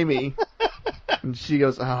 from Amy, and she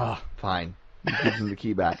goes, "Oh, fine." He gives him the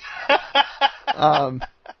key back.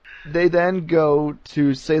 They then go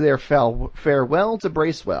to say their farewell to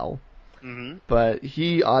Bracewell, but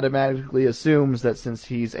he automatically assumes that since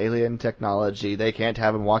he's alien technology, they can't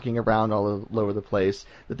have him walking around all over the place,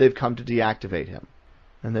 that they've come to deactivate him.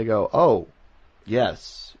 And they go, "Oh,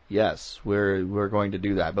 yes, we're going to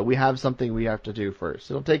do that, but we have something we have to do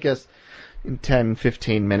first. It'll take us 10,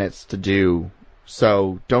 15 minutes to do,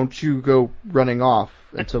 so don't you go running off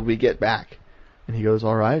until we get back." And he goes,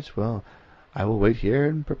 "All right, well, I will wait here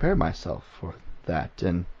and prepare myself for that."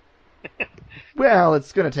 And, well,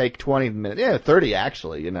 it's going to take 20 minutes. Yeah, 30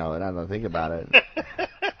 actually, and I don't think about it.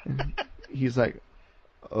 And he's like,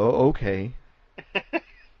 "Oh, okay."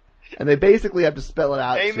 And they basically have to spell it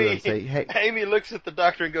out to him and say, "Hey." Amy looks at the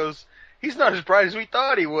Doctor and goes, "He's not as bright as we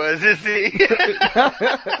thought he was, is he?"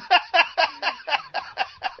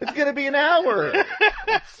 It's going to be an hour.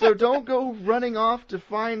 So don't go running off to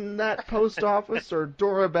find that post office or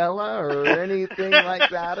Dorabella or anything like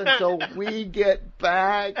that until we get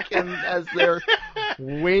back. And as they're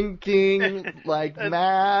winking like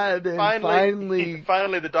mad, and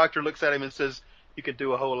finally the doctor looks at him and says, "You can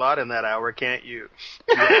do a whole lot in that hour, can't you?"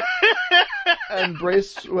 And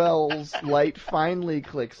Bracewell's light finally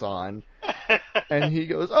clicks on, and he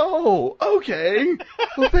goes, "Oh, okay.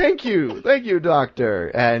 Well, thank you, Doctor."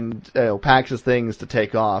 And packs his things to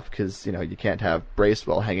take off because you can't have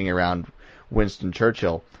Bracewell hanging around Winston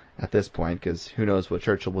Churchill at this point because who knows what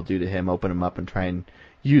Churchill will do to him, open him up, and try and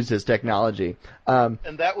use his technology. And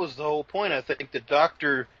that was the whole point. I think the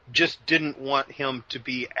Doctor just didn't want him to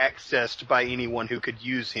be accessed by anyone who could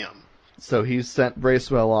use him. So he sent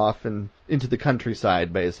Bracewell off and into the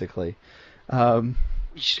countryside, basically.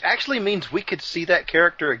 Which actually means we could see that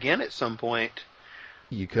character again at some point.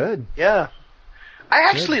 You could. Yeah. I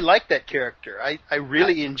actually like that character. I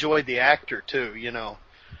really enjoyed the actor, too,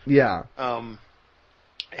 Yeah.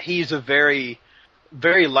 He's a very,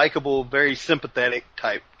 very likable, very sympathetic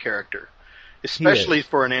type character, especially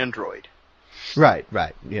for an android. Right.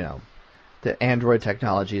 The android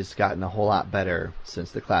technology has gotten a whole lot better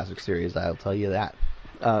since the classic series, I'll tell you that.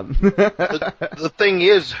 The thing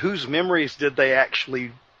is, whose memories did they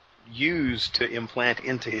actually use to implant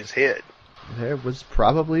into his head? There was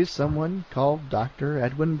probably someone called Professor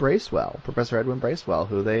Edwin Bracewell,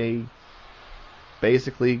 who they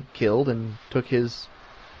basically killed and took his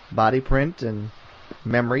body print and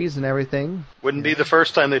memories and everything. Wouldn't be the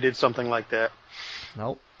first time they did something like that.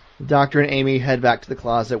 Nope. The Doctor and Amy head back to the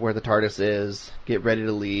closet where the TARDIS is, get ready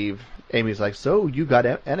to leave. Amy's like, "So, you got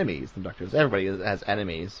enemies?" The Doctor says, "Everybody has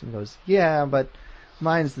enemies." He goes, "Yeah, but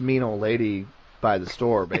mine's the mean old lady by the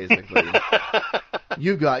store, basically."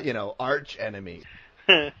 You got, arch enemy.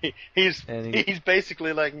 He's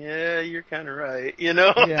basically like, "Yeah, you're kind of right,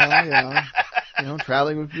 Yeah.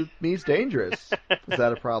 Traveling with me's dangerous. Is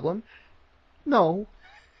that a problem? No.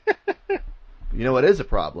 You know what is a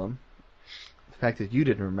problem? The fact that you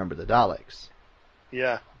didn't remember the Daleks.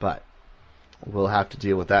 Yeah. But we'll have to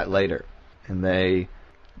deal with that later." And they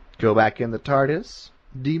go back in the TARDIS,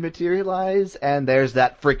 dematerialize, and there's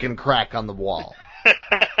that freaking crack on the wall.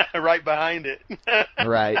 Right behind it.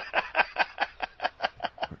 Right.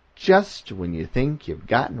 Just when you think you've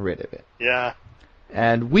gotten rid of it. Yeah.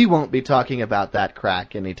 And we won't be talking about that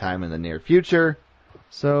crack anytime in the near future.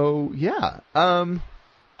 So, yeah.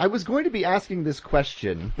 I was going to be asking this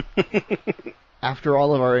question after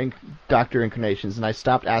all of our Doctor incarnations, and I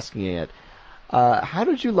stopped asking it. How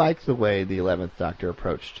did you like the way the 11th Doctor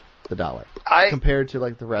approached the Dalek compared to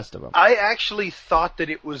the rest of them? I actually thought that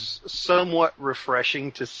it was somewhat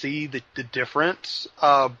refreshing to see the difference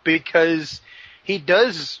because he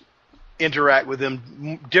does interact with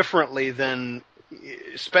them differently than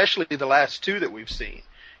especially the last two that we've seen.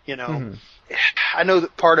 Mm-hmm. I know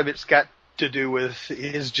that part of it's got to do with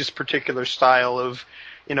his just particular style of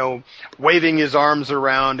waving his arms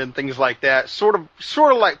around and things like that, sort of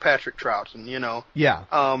like Patrick Troughton, Yeah.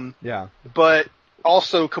 Yeah. But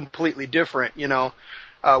also completely different,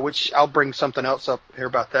 which I'll bring something else up here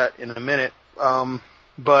about that in a minute.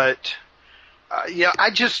 But I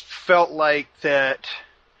just felt like that.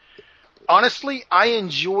 Honestly, I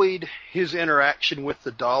enjoyed his interaction with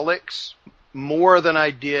the Daleks more than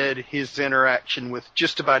I did his interaction with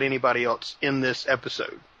just about anybody else in this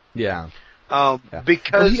episode. Yeah.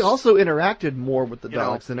 Because he also interacted more with the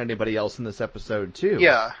Daleks than anybody else in this episode, too.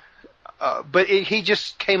 Yeah. But he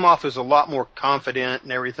just came off as a lot more confident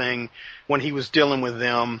and everything when he was dealing with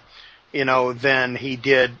them, than he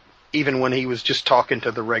did even when he was just talking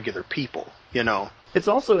to the regular people, It's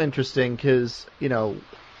also interesting because,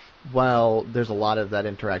 while there's a lot of that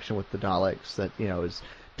interaction with the Daleks that, is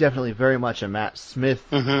definitely very much a Matt Smith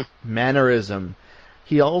mannerism,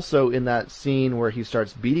 he also, in that scene where he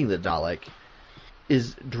starts beating the Dalek,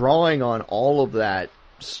 is drawing on all of that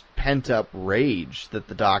pent-up rage that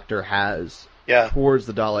the Doctor has towards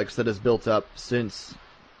the Daleks that has built up since,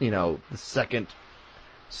 the second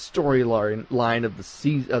storyline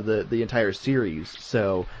of the entire series.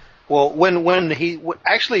 So, well, when he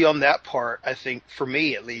actually on that part, I think for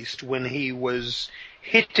me at least, when he was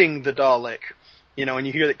hitting the Dalek, and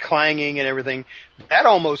you hear the clanging and everything, that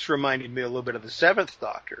almost reminded me a little bit of the Seventh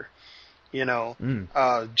Doctor,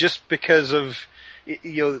 just because of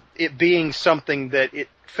it being something that it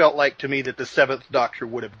felt like to me that the Seventh Doctor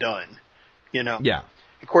would have done, Yeah.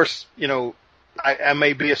 Of course, I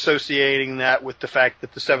may be associating that with the fact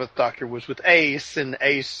that the Seventh Doctor was with Ace, and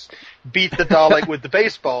Ace beat the Dalek with the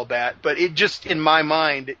baseball bat, but it just, in my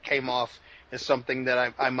mind, it came off as something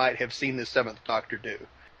that I might have seen the Seventh Doctor do.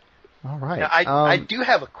 All right. Now, I do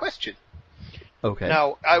have a question. Okay.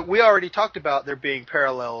 Now, we already talked about there being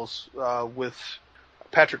parallels with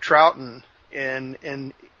Patrick Troughton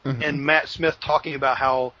and Matt Smith talking about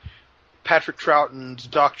how Patrick Troughton's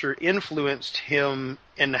Doctor influenced him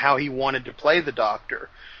in how he wanted to play the Doctor.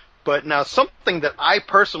 But now something that I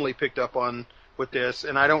personally picked up on with this,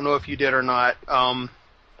 and I don't know if you did or not,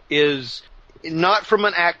 is not from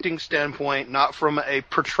an acting standpoint, not from a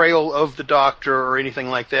portrayal of the Doctor or anything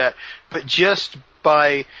like that, but just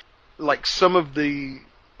by like some of the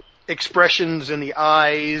expressions in the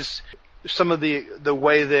eyes, some of the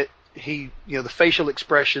way that he, the facial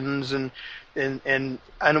expressions and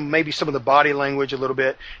I know maybe some of the body language a little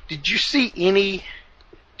bit. Did you see any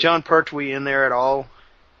Jon Pertwee in there at all,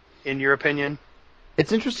 in your opinion?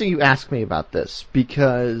 It's interesting you ask me about this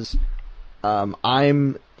because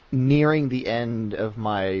I'm nearing the end of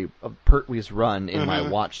Pertwee's run in my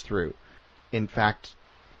watch through. In fact,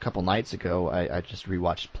 a couple nights ago, I just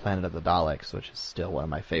rewatched Planet of the Daleks, which is still one of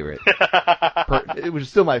my favorite. It was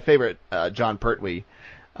still my favorite Jon Pertwee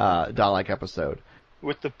Dalek episode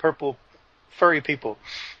with the purple furry people.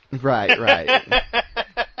 Right.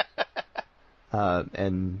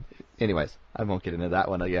 And anyways, I won't get into that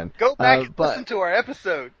one again. Go back and listen to our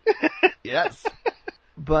episode. Yes.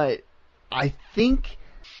 But I think,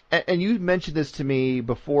 and you mentioned this to me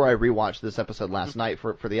before I rewatched this episode last night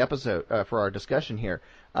for the episode, for our discussion here.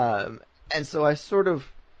 And so I sort of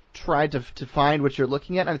tried to find what you're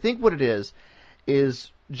looking at. And I think what it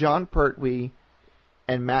is Jon Pertwee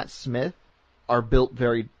and Matt Smith are built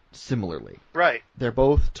very similarly. Right. They're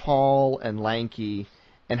both tall and lanky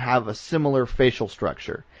and have a similar facial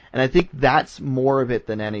structure. And I think that's more of it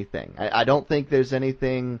than anything. I don't think there's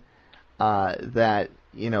anything that,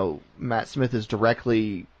 Matt Smith is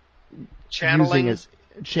directly channeling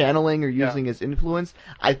or using his influence.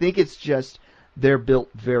 I think it's just they're built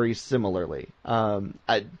very similarly.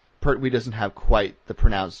 Pertwee doesn't have quite the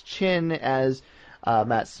pronounced chin as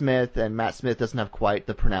Matt Smith, and Matt Smith doesn't have quite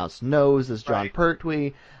the pronounced nose as Jon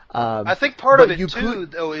Pertwee. I think part of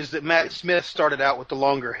it, though, is that Matt Smith started out with the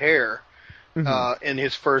longer hair in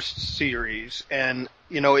his first series. And,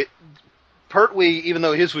 Pertwee, even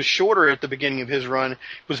though his was shorter at the beginning of his run,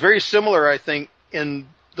 was very similar, I think, in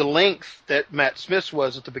the length that Matt Smith's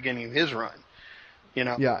was at the beginning of his run.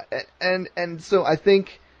 Yeah, and so I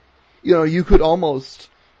think, you could almost,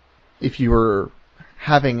 if you were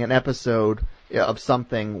having an episode of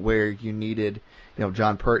something where you needed,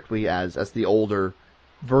 Jon Pertwee as the older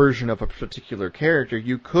version of a particular character,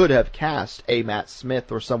 you could have cast a Matt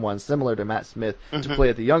Smith or someone similar to Matt Smith to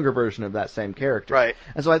play the younger version of that same character. Right.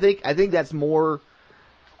 And so I think that's more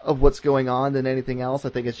of what's going on than anything else. I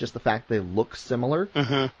think it's just the fact they look similar,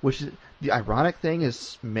 which is, the ironic thing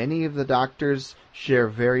is many of the Doctors share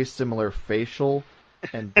very similar facial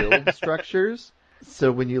and build structures.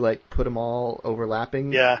 So when you put them all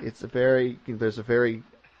overlapping, there's a very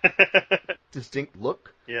distinct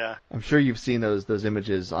look. Yeah, I'm sure you've seen those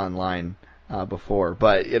images online before,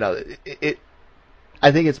 but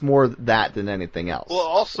I think it's more that than anything else. Well,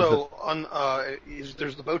 also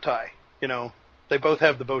there's the bow tie. They both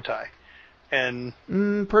have the bow tie, and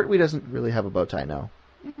Pertwee doesn't really have a bow tie now.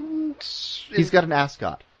 He's got an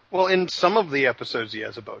ascot. Well, in some of the episodes, he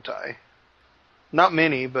has a bow tie. Not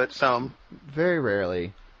many, but some. Very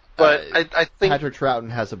rarely. But I think Patrick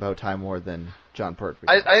Troughton has a bow tie more than Jon Pertwee.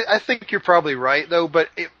 I think you're probably right, though. But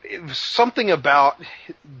it was something about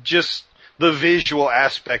just the visual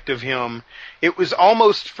aspect of him. It was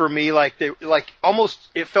almost for me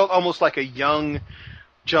it felt almost like a young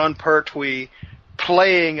Jon Pertwee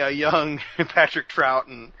playing a young Patrick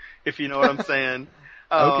Troughton, if you know what I'm saying.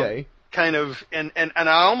 Okay. Kind of, and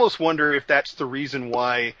I almost wonder if that's the reason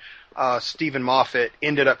why Stephen Moffat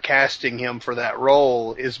ended up casting him for that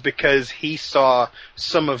role, is because he saw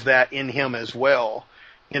some of that in him as well,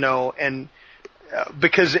 and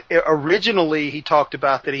because originally he talked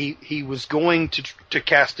about that he was going to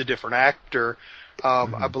cast a different actor.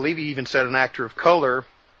 I believe he even said an actor of color,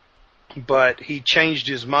 but he changed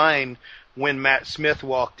his mind when Matt Smith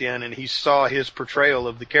walked in and he saw his portrayal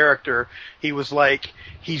of the character. He was like,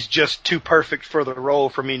 he's just too perfect for the role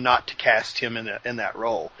for me not to cast him in that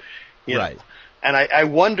role. Right. And I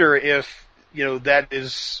wonder if, that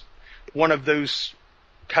is one of those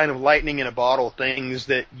kind of lightning in a bottle things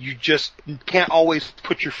that you just can't always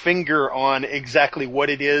put your finger on exactly what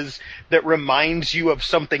it is that reminds you of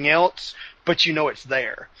something else, but it's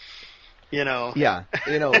there. Yeah.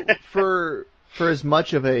 For as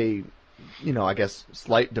much of a, I guess,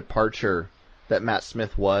 slight departure that Matt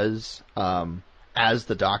Smith was as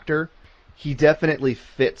the Doctor, he definitely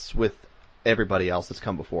fits with everybody else that's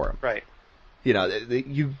come before him. Right.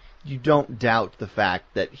 you don't doubt the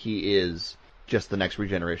fact that he is just the next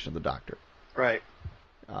regeneration of the Doctor. Right.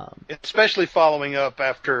 Especially following up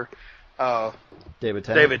after David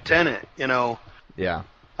Tennant. Yeah.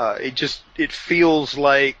 It feels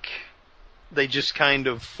like they just kind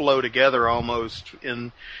of flow together almost,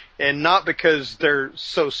 and not because they're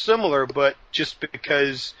so similar, but just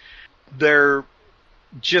because they're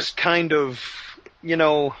just kind of,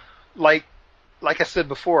 like I said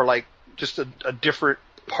before, like just a different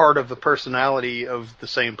part of the personality of the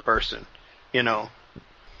same person,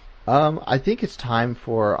 I think it's time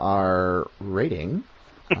for our rating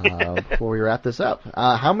before we wrap this up.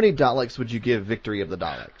 How many Daleks would you give Victory of the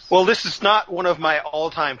Daleks? Well, this is not one of my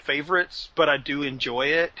all-time favorites, but I do enjoy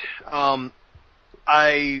it.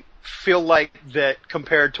 I feel like that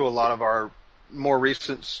compared to a lot of our more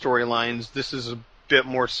recent storylines, this is a bit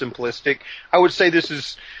more simplistic. I would say this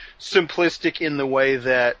is simplistic in the way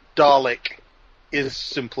that Dalek is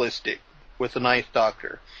simplistic with the Ninth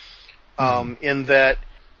Doctor. In that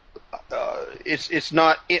it's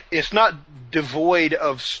not devoid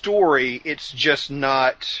of story. It's just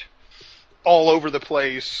not all over the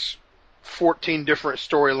place, 14 different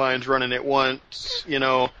storylines running at once,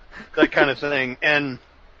 that kind of thing. And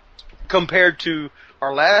compared to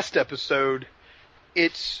our last episode,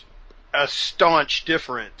 it's a staunch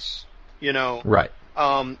difference, Right.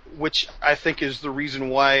 Which I think is the reason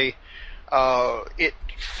why it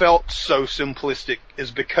felt so simplistic,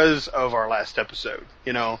 is because of our last episode,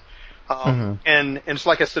 And it's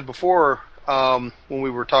like I said before, when we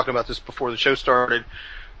were talking about this before the show started,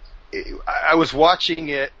 I was watching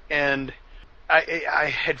it and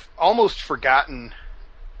I had almost forgotten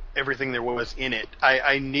everything there was in it.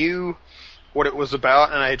 I knew what it was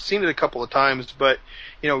about, and I had seen it a couple of times, but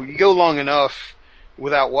you go long enough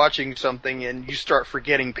without watching something and you start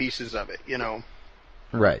forgetting pieces of it,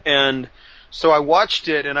 Right. And so I watched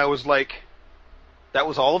it and I was like, that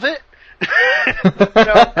was all of it?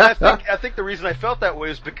 I think the reason I felt that way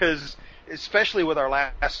is because, especially with our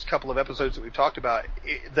last couple of episodes that we've talked about,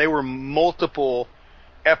 they were multiple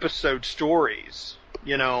episode stories,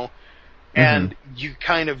 and you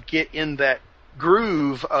kind of get in that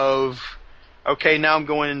groove of, okay, now I'm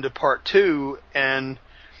going into part 2, and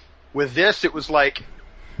with this it was like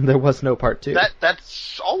there was no part 2.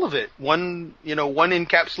 That's all of it. One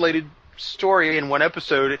encapsulated story in one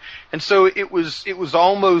episode, and so it was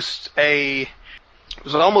almost a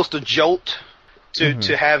jolt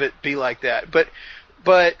to have it be like that.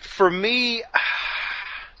 But for me,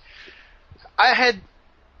 I had,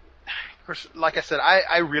 of course, like I said,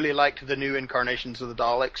 I really liked the new incarnations of the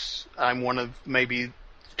Daleks. I'm one of maybe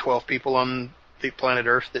 12 people on the planet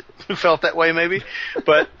Earth that felt that way, maybe,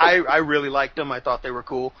 but I really liked them. I thought they were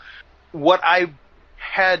cool. What I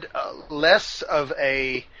had less of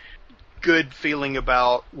a good feeling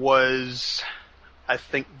about was, I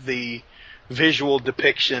think, the visual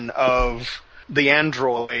depiction of the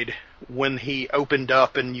android when he opened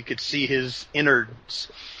up and you could see his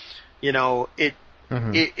innards. It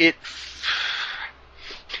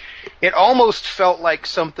almost felt like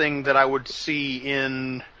something that I would see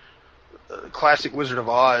in classic Wizard of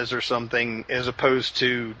Oz or something, as opposed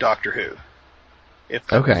to Doctor Who. If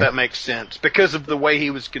that makes sense, because of the way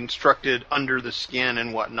he was constructed under the skin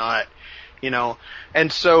and whatnot.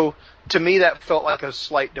 And so to me that felt like a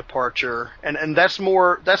slight departure, and that's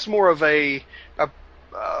more of a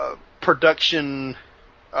production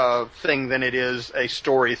thing than it is a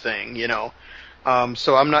story thing, so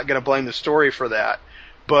I'm not going to blame the story for that,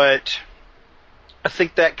 but I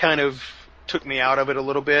think that kind of took me out of it a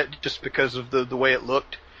little bit just because of the way it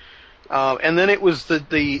looked, and then it was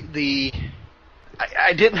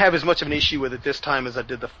I didn't have as much of an issue with it this time as I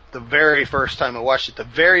did the very first time I watched it. The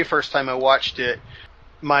very first time I watched it,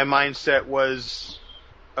 my mindset was,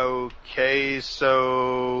 okay,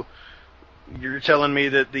 so you're telling me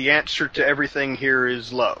that the answer to everything here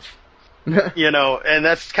is love. And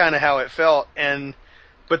that's kind of how it felt.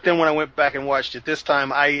 But then when I went back and watched it this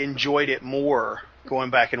time, I enjoyed it more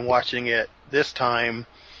going back and watching it this time,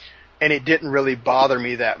 and it didn't really bother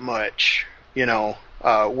me that much,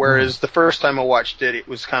 whereas the first time I watched it, it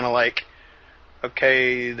was kind of like,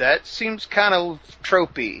 okay, that seems kind of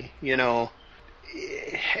tropey,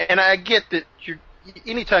 and I get that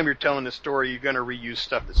anytime you're telling a story, you're going to reuse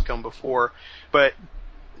stuff that's come before, but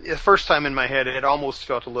the first time in my head, it almost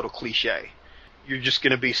felt a little cliche. You're just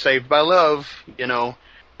going to be saved by love, and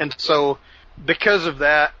so because of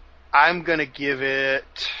that, I'm going to give it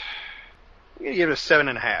a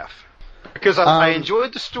 7.5. Because I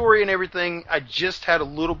enjoyed the story and everything, I just had a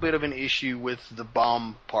little bit of an issue with the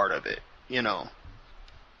bomb part of it,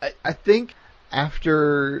 I think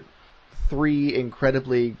after 3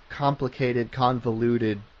 incredibly complicated,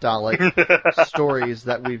 convoluted Dalek stories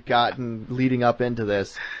that we've gotten leading up into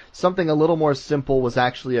this, something a little more simple was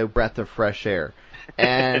actually a breath of fresh air.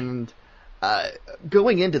 And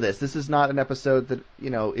going into this is not an episode that,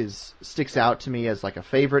 sticks out to me as like a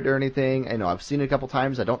favorite or anything. I know I've seen it a couple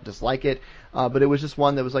times. I don't dislike it. But it was just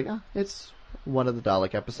one that was like, it's one of the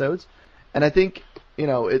Dalek episodes. And I think, you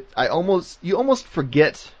almost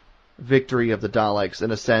forget Victory of the Daleks in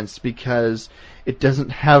a sense because it doesn't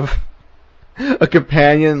have a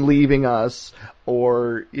companion leaving us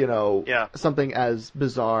or, something as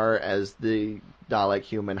bizarre as the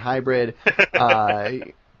Dalek-human hybrid.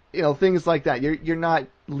 Things like that. You're not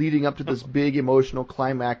leading up to this big emotional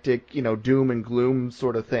climactic, doom and gloom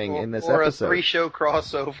sort of thing in this episode. Or a 3-show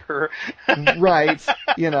crossover. Right.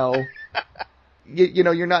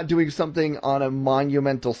 You're not doing something on a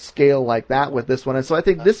monumental scale like that with this one. And so I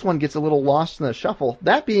think this one gets a little lost in the shuffle.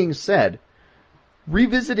 That being said,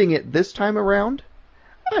 revisiting it this time around,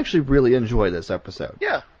 I actually really enjoy this episode.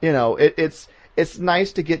 Yeah. It's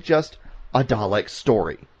nice to get just a Dalek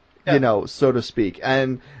story. Yeah. So to speak.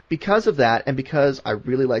 And because of that, and because I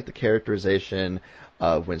really like the characterization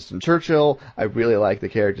of Winston Churchill, I really like the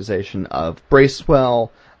characterization of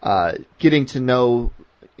Bracewell, getting to know,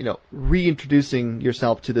 reintroducing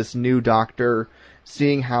yourself to this new Doctor,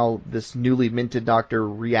 seeing how this newly minted Doctor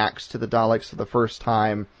reacts to the Daleks for the first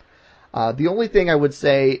time. The only thing I would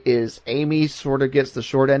say is Amy sort of gets the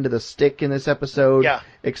short end of the stick in this episode,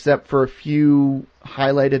 except for a few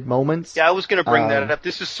highlighted moments. Yeah, I was going to bring that up.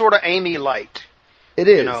 This is sort of Amy light. It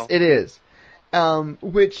is. It is.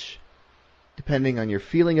 Which, depending on your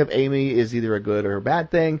feeling of Amy, is either a good or a bad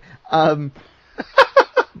thing.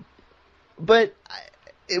 But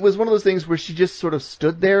it was one of those things where she just sort of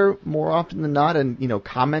stood there more often than not and,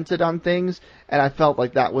 commented on things. And I felt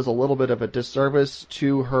like that was a little bit of a disservice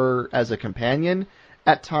to her as a companion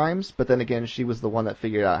at times. But then again, she was the one that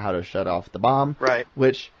figured out how to shut off the bomb. Right.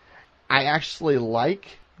 Which I actually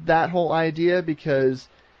like that whole idea because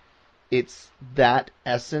it's that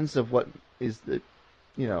essence of what is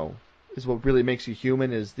is what really makes you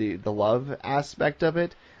human is the love aspect of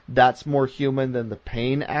it. That's more human than the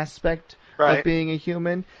pain aspect of being a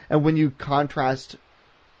human. And when you contrast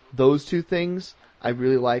those two things, I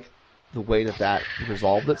really like the way that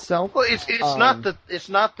resolved itself. Well, it's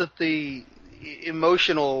not that the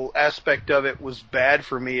emotional aspect of it was bad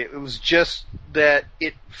for me. It was just that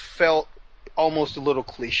it felt almost a little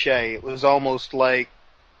cliche. It was almost like,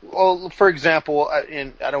 well, for example,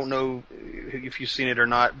 and I don't know if you've seen it or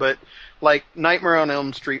not, but like Nightmare on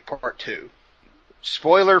Elm Street Part 2.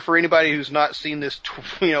 Spoiler for anybody who's not seen this,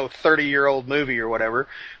 30-year-old movie or whatever,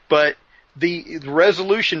 but the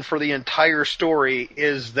resolution for the entire story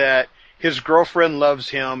is that his girlfriend loves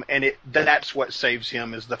him, and that's what saves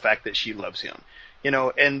him is the fact that she loves him.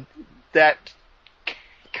 And that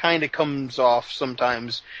kind of comes off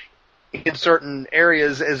sometimes in certain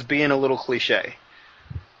areas as being a little cliche.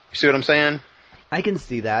 You see what I'm saying? I can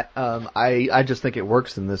see that. I just think it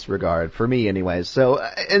works in this regard, for me anyways. So,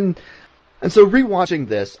 and so rewatching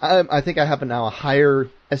this, I think I have now a higher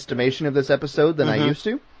estimation of this episode than I used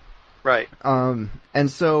to. Right. And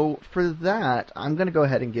so for that, I'm going to go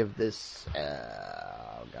ahead and give this,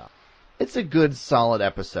 it's a good solid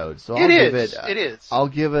episode. So I'll give it, it is. I'll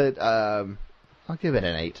give it an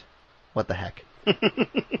 8. What the heck?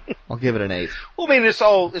 I'll give it an 8. Well, I mean, it's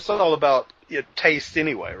all about taste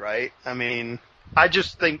anyway, right? I mean, I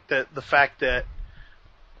just think that the fact that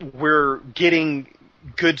we're getting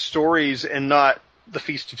good stories and not the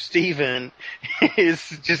Feast of Stephen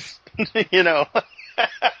is just,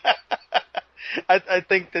 I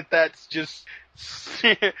think that's just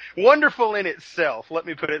wonderful in itself. Let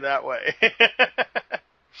me put it that way.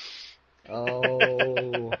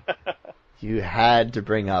 Oh, you had to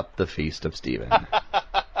bring up the Feast of Stephen.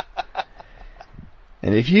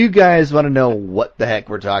 And if you guys want to know what the heck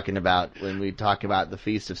we're talking about when we talk about the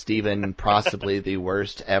Feast of Stephen, possibly the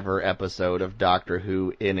worst ever episode of Doctor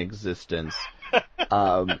Who in existence,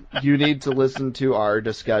 you need to listen to our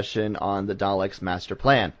discussion on the Daleks' Master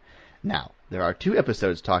Plan. Now, there are 2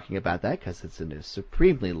 episodes talking about that because it's in a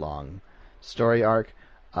supremely long story arc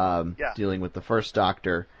dealing with the first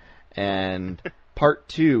Doctor, and part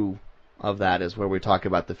 2 of that is where we talk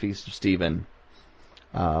about the Feast of Stephen.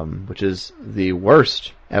 Which is the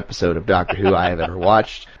worst episode of Doctor Who I have ever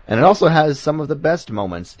watched. And it also has some of the best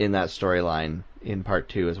moments in that storyline in part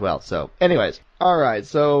 2 as well. So, anyways. Alright,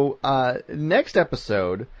 so, next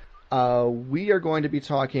episode, we are going to be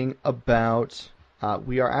talking about,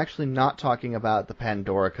 we are actually not talking about the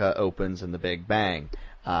Pandorica opens and the Big Bang.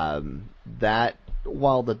 That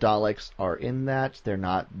while the Daleks are in that, they're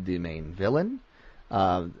not the main villain.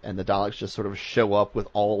 And the Daleks just sort of show up with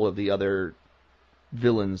all of the other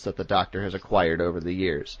villains that the Doctor has acquired over the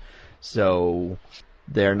years. So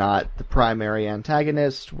they're not the primary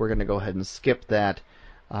antagonist. We're going to go ahead and skip that.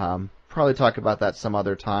 Probably talk about that some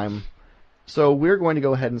other time. So we're going to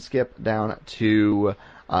go ahead and skip down to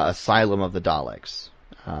Asylum of the Daleks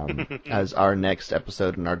as our next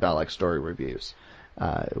episode in our Dalek story reviews,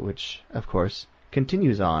 which, of course,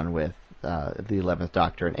 continues on with the 11th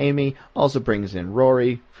Doctor and Amy, also brings in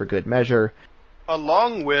Rory for good measure.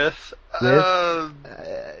 Along with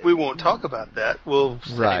we won't talk about that. We'll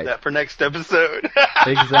save that for next episode.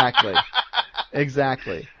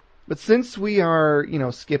 Exactly. But since we are,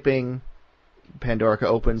 skipping Pandorica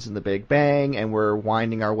Opens and the Big Bang, and we're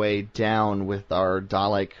winding our way down with our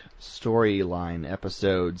Dalek storyline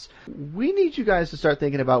episodes, we need you guys to start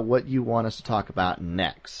thinking about what you want us to talk about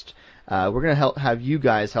next. We're going to have you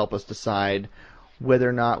guys help us decide whether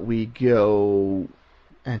or not we go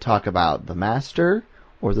and talk about the Master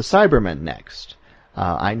or the Cybermen next.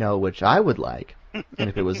 I know which I would like, and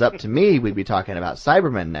if it was up to me, we'd be talking about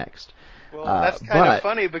Cybermen next. Well, that's kind of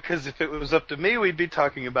funny, because if it was up to me, we'd be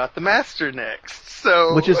talking about the Master next.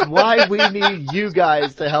 So, which is why we need you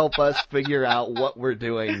guys to help us figure out what we're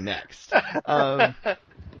doing next.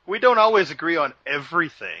 We don't always agree on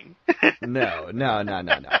everything. No.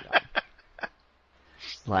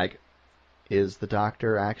 Like, is the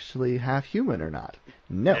Doctor actually half human or not?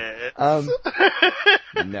 No. Yes.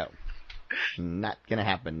 No. Not gonna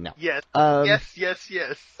happen, no. Yes. Yes.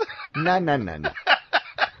 No.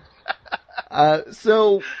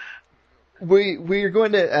 So we're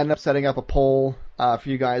going to end up setting up a poll for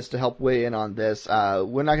you guys to help weigh in on this.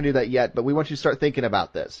 We're not going to do that yet, but we want you to start thinking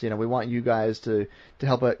about this. We want you guys to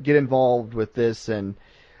help get involved with this and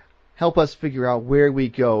help us figure out where we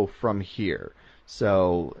go from here.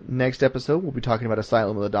 So next episode, we'll be talking about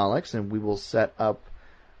Asylum of the Daleks, and we will set up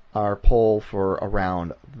our poll for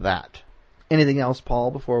around that. Anything else,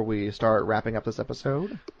 Paul, before we start wrapping up this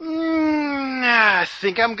episode? I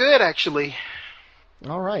think I'm good, actually.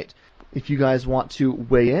 All right. If you guys want to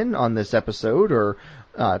weigh in on this episode or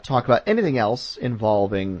talk about anything else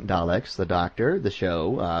involving Daleks, the Doctor, the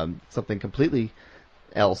show, something completely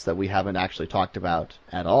else that we haven't actually talked about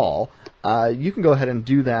at all, you can go ahead and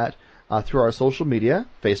do that through our social media,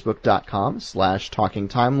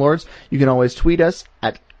 facebook.com/TalkingTimeLords. You can always tweet us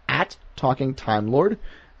at TalkingTimeLord,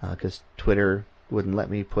 because Twitter wouldn't let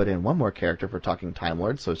me put in one more character for Talking Time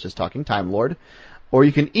Lord, so it's just Talking Time Lord. Or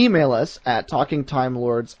you can email us at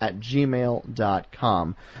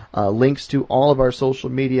talkingtimelords@gmail.com. Links to all of our social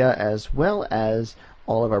media, as well as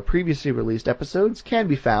all of our previously released episodes, can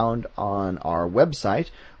be found on our website,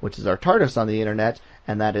 which is our TARDIS on the internet,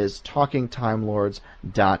 and that is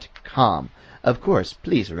talkingtimelords.com. Of course,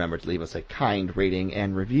 please remember to leave us a kind rating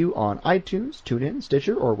and review on iTunes, TuneIn,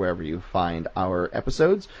 Stitcher, or wherever you find our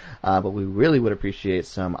episodes. But we really would appreciate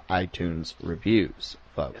some iTunes reviews,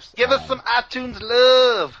 folks. Give us some iTunes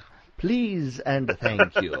love. Please and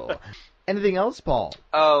thank you. Anything else, Paul?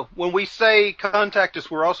 When we say contact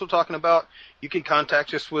us, we're also talking about you can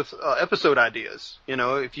contact us with episode ideas.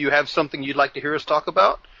 If you have something you'd like to hear us talk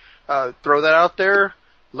about, throw that out there.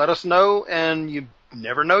 Let us know, and you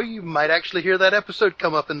never know, you might actually hear that episode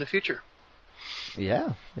come up in the future.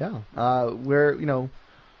 Yeah. We're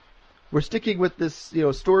sticking with this,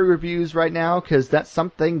 story reviews right now, because that's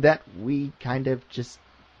something that we kind of just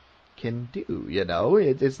can do,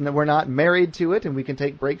 we're not married to it, and we can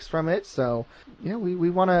take breaks from it, so, we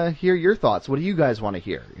want to hear your thoughts. What do you guys want to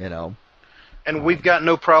hear, And we've got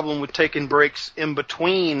no problem with taking breaks in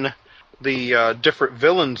between the different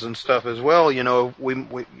villains and stuff as well.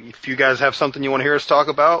 If you guys have something you want to hear us talk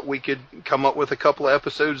about, we could come up with a couple of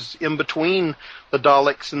episodes in between the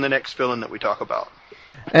Daleks and the next villain that we talk about.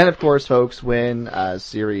 And of course, folks, when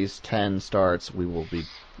Series 10 starts, we will be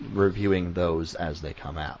reviewing those as they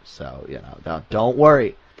come out. So, don't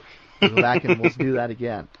worry. We'll go back and we'll do that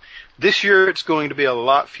again. This year, it's going to be a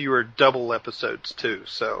lot fewer double episodes, too.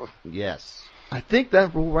 So yes. I think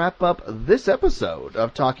that will wrap up this episode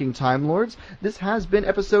of Talking Time Lords. This has been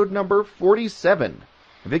episode number 47,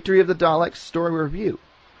 Victory of the Daleks Story Review.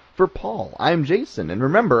 For Paul, I'm Jason, and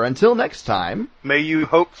remember, until next time, may you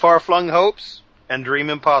hope far-flung hopes and dream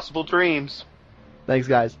impossible dreams. Thanks,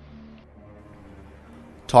 guys.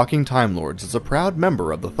 Talking Time Lords is a proud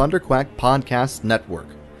member of the Thunderquack Podcast Network.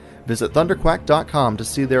 Visit thunderquack.com to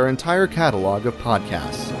see their entire catalog of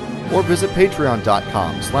podcasts, or visit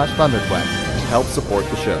patreon.com/thunderquack. Help support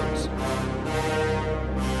the shows.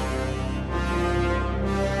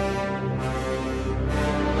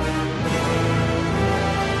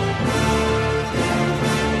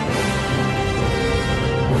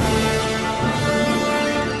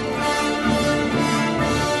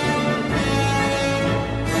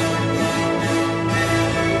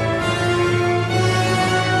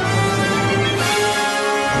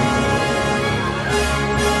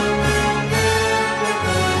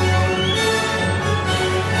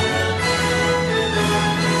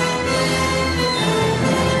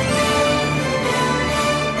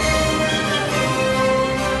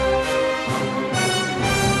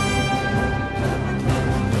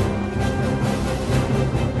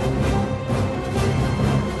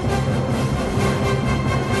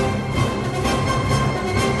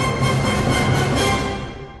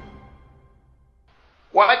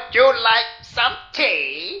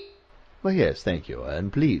 Well, yes, thank you,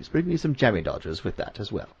 and please bring me some jammy dodgers with that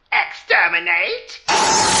as well. Exterminate?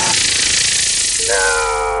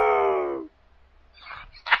 No!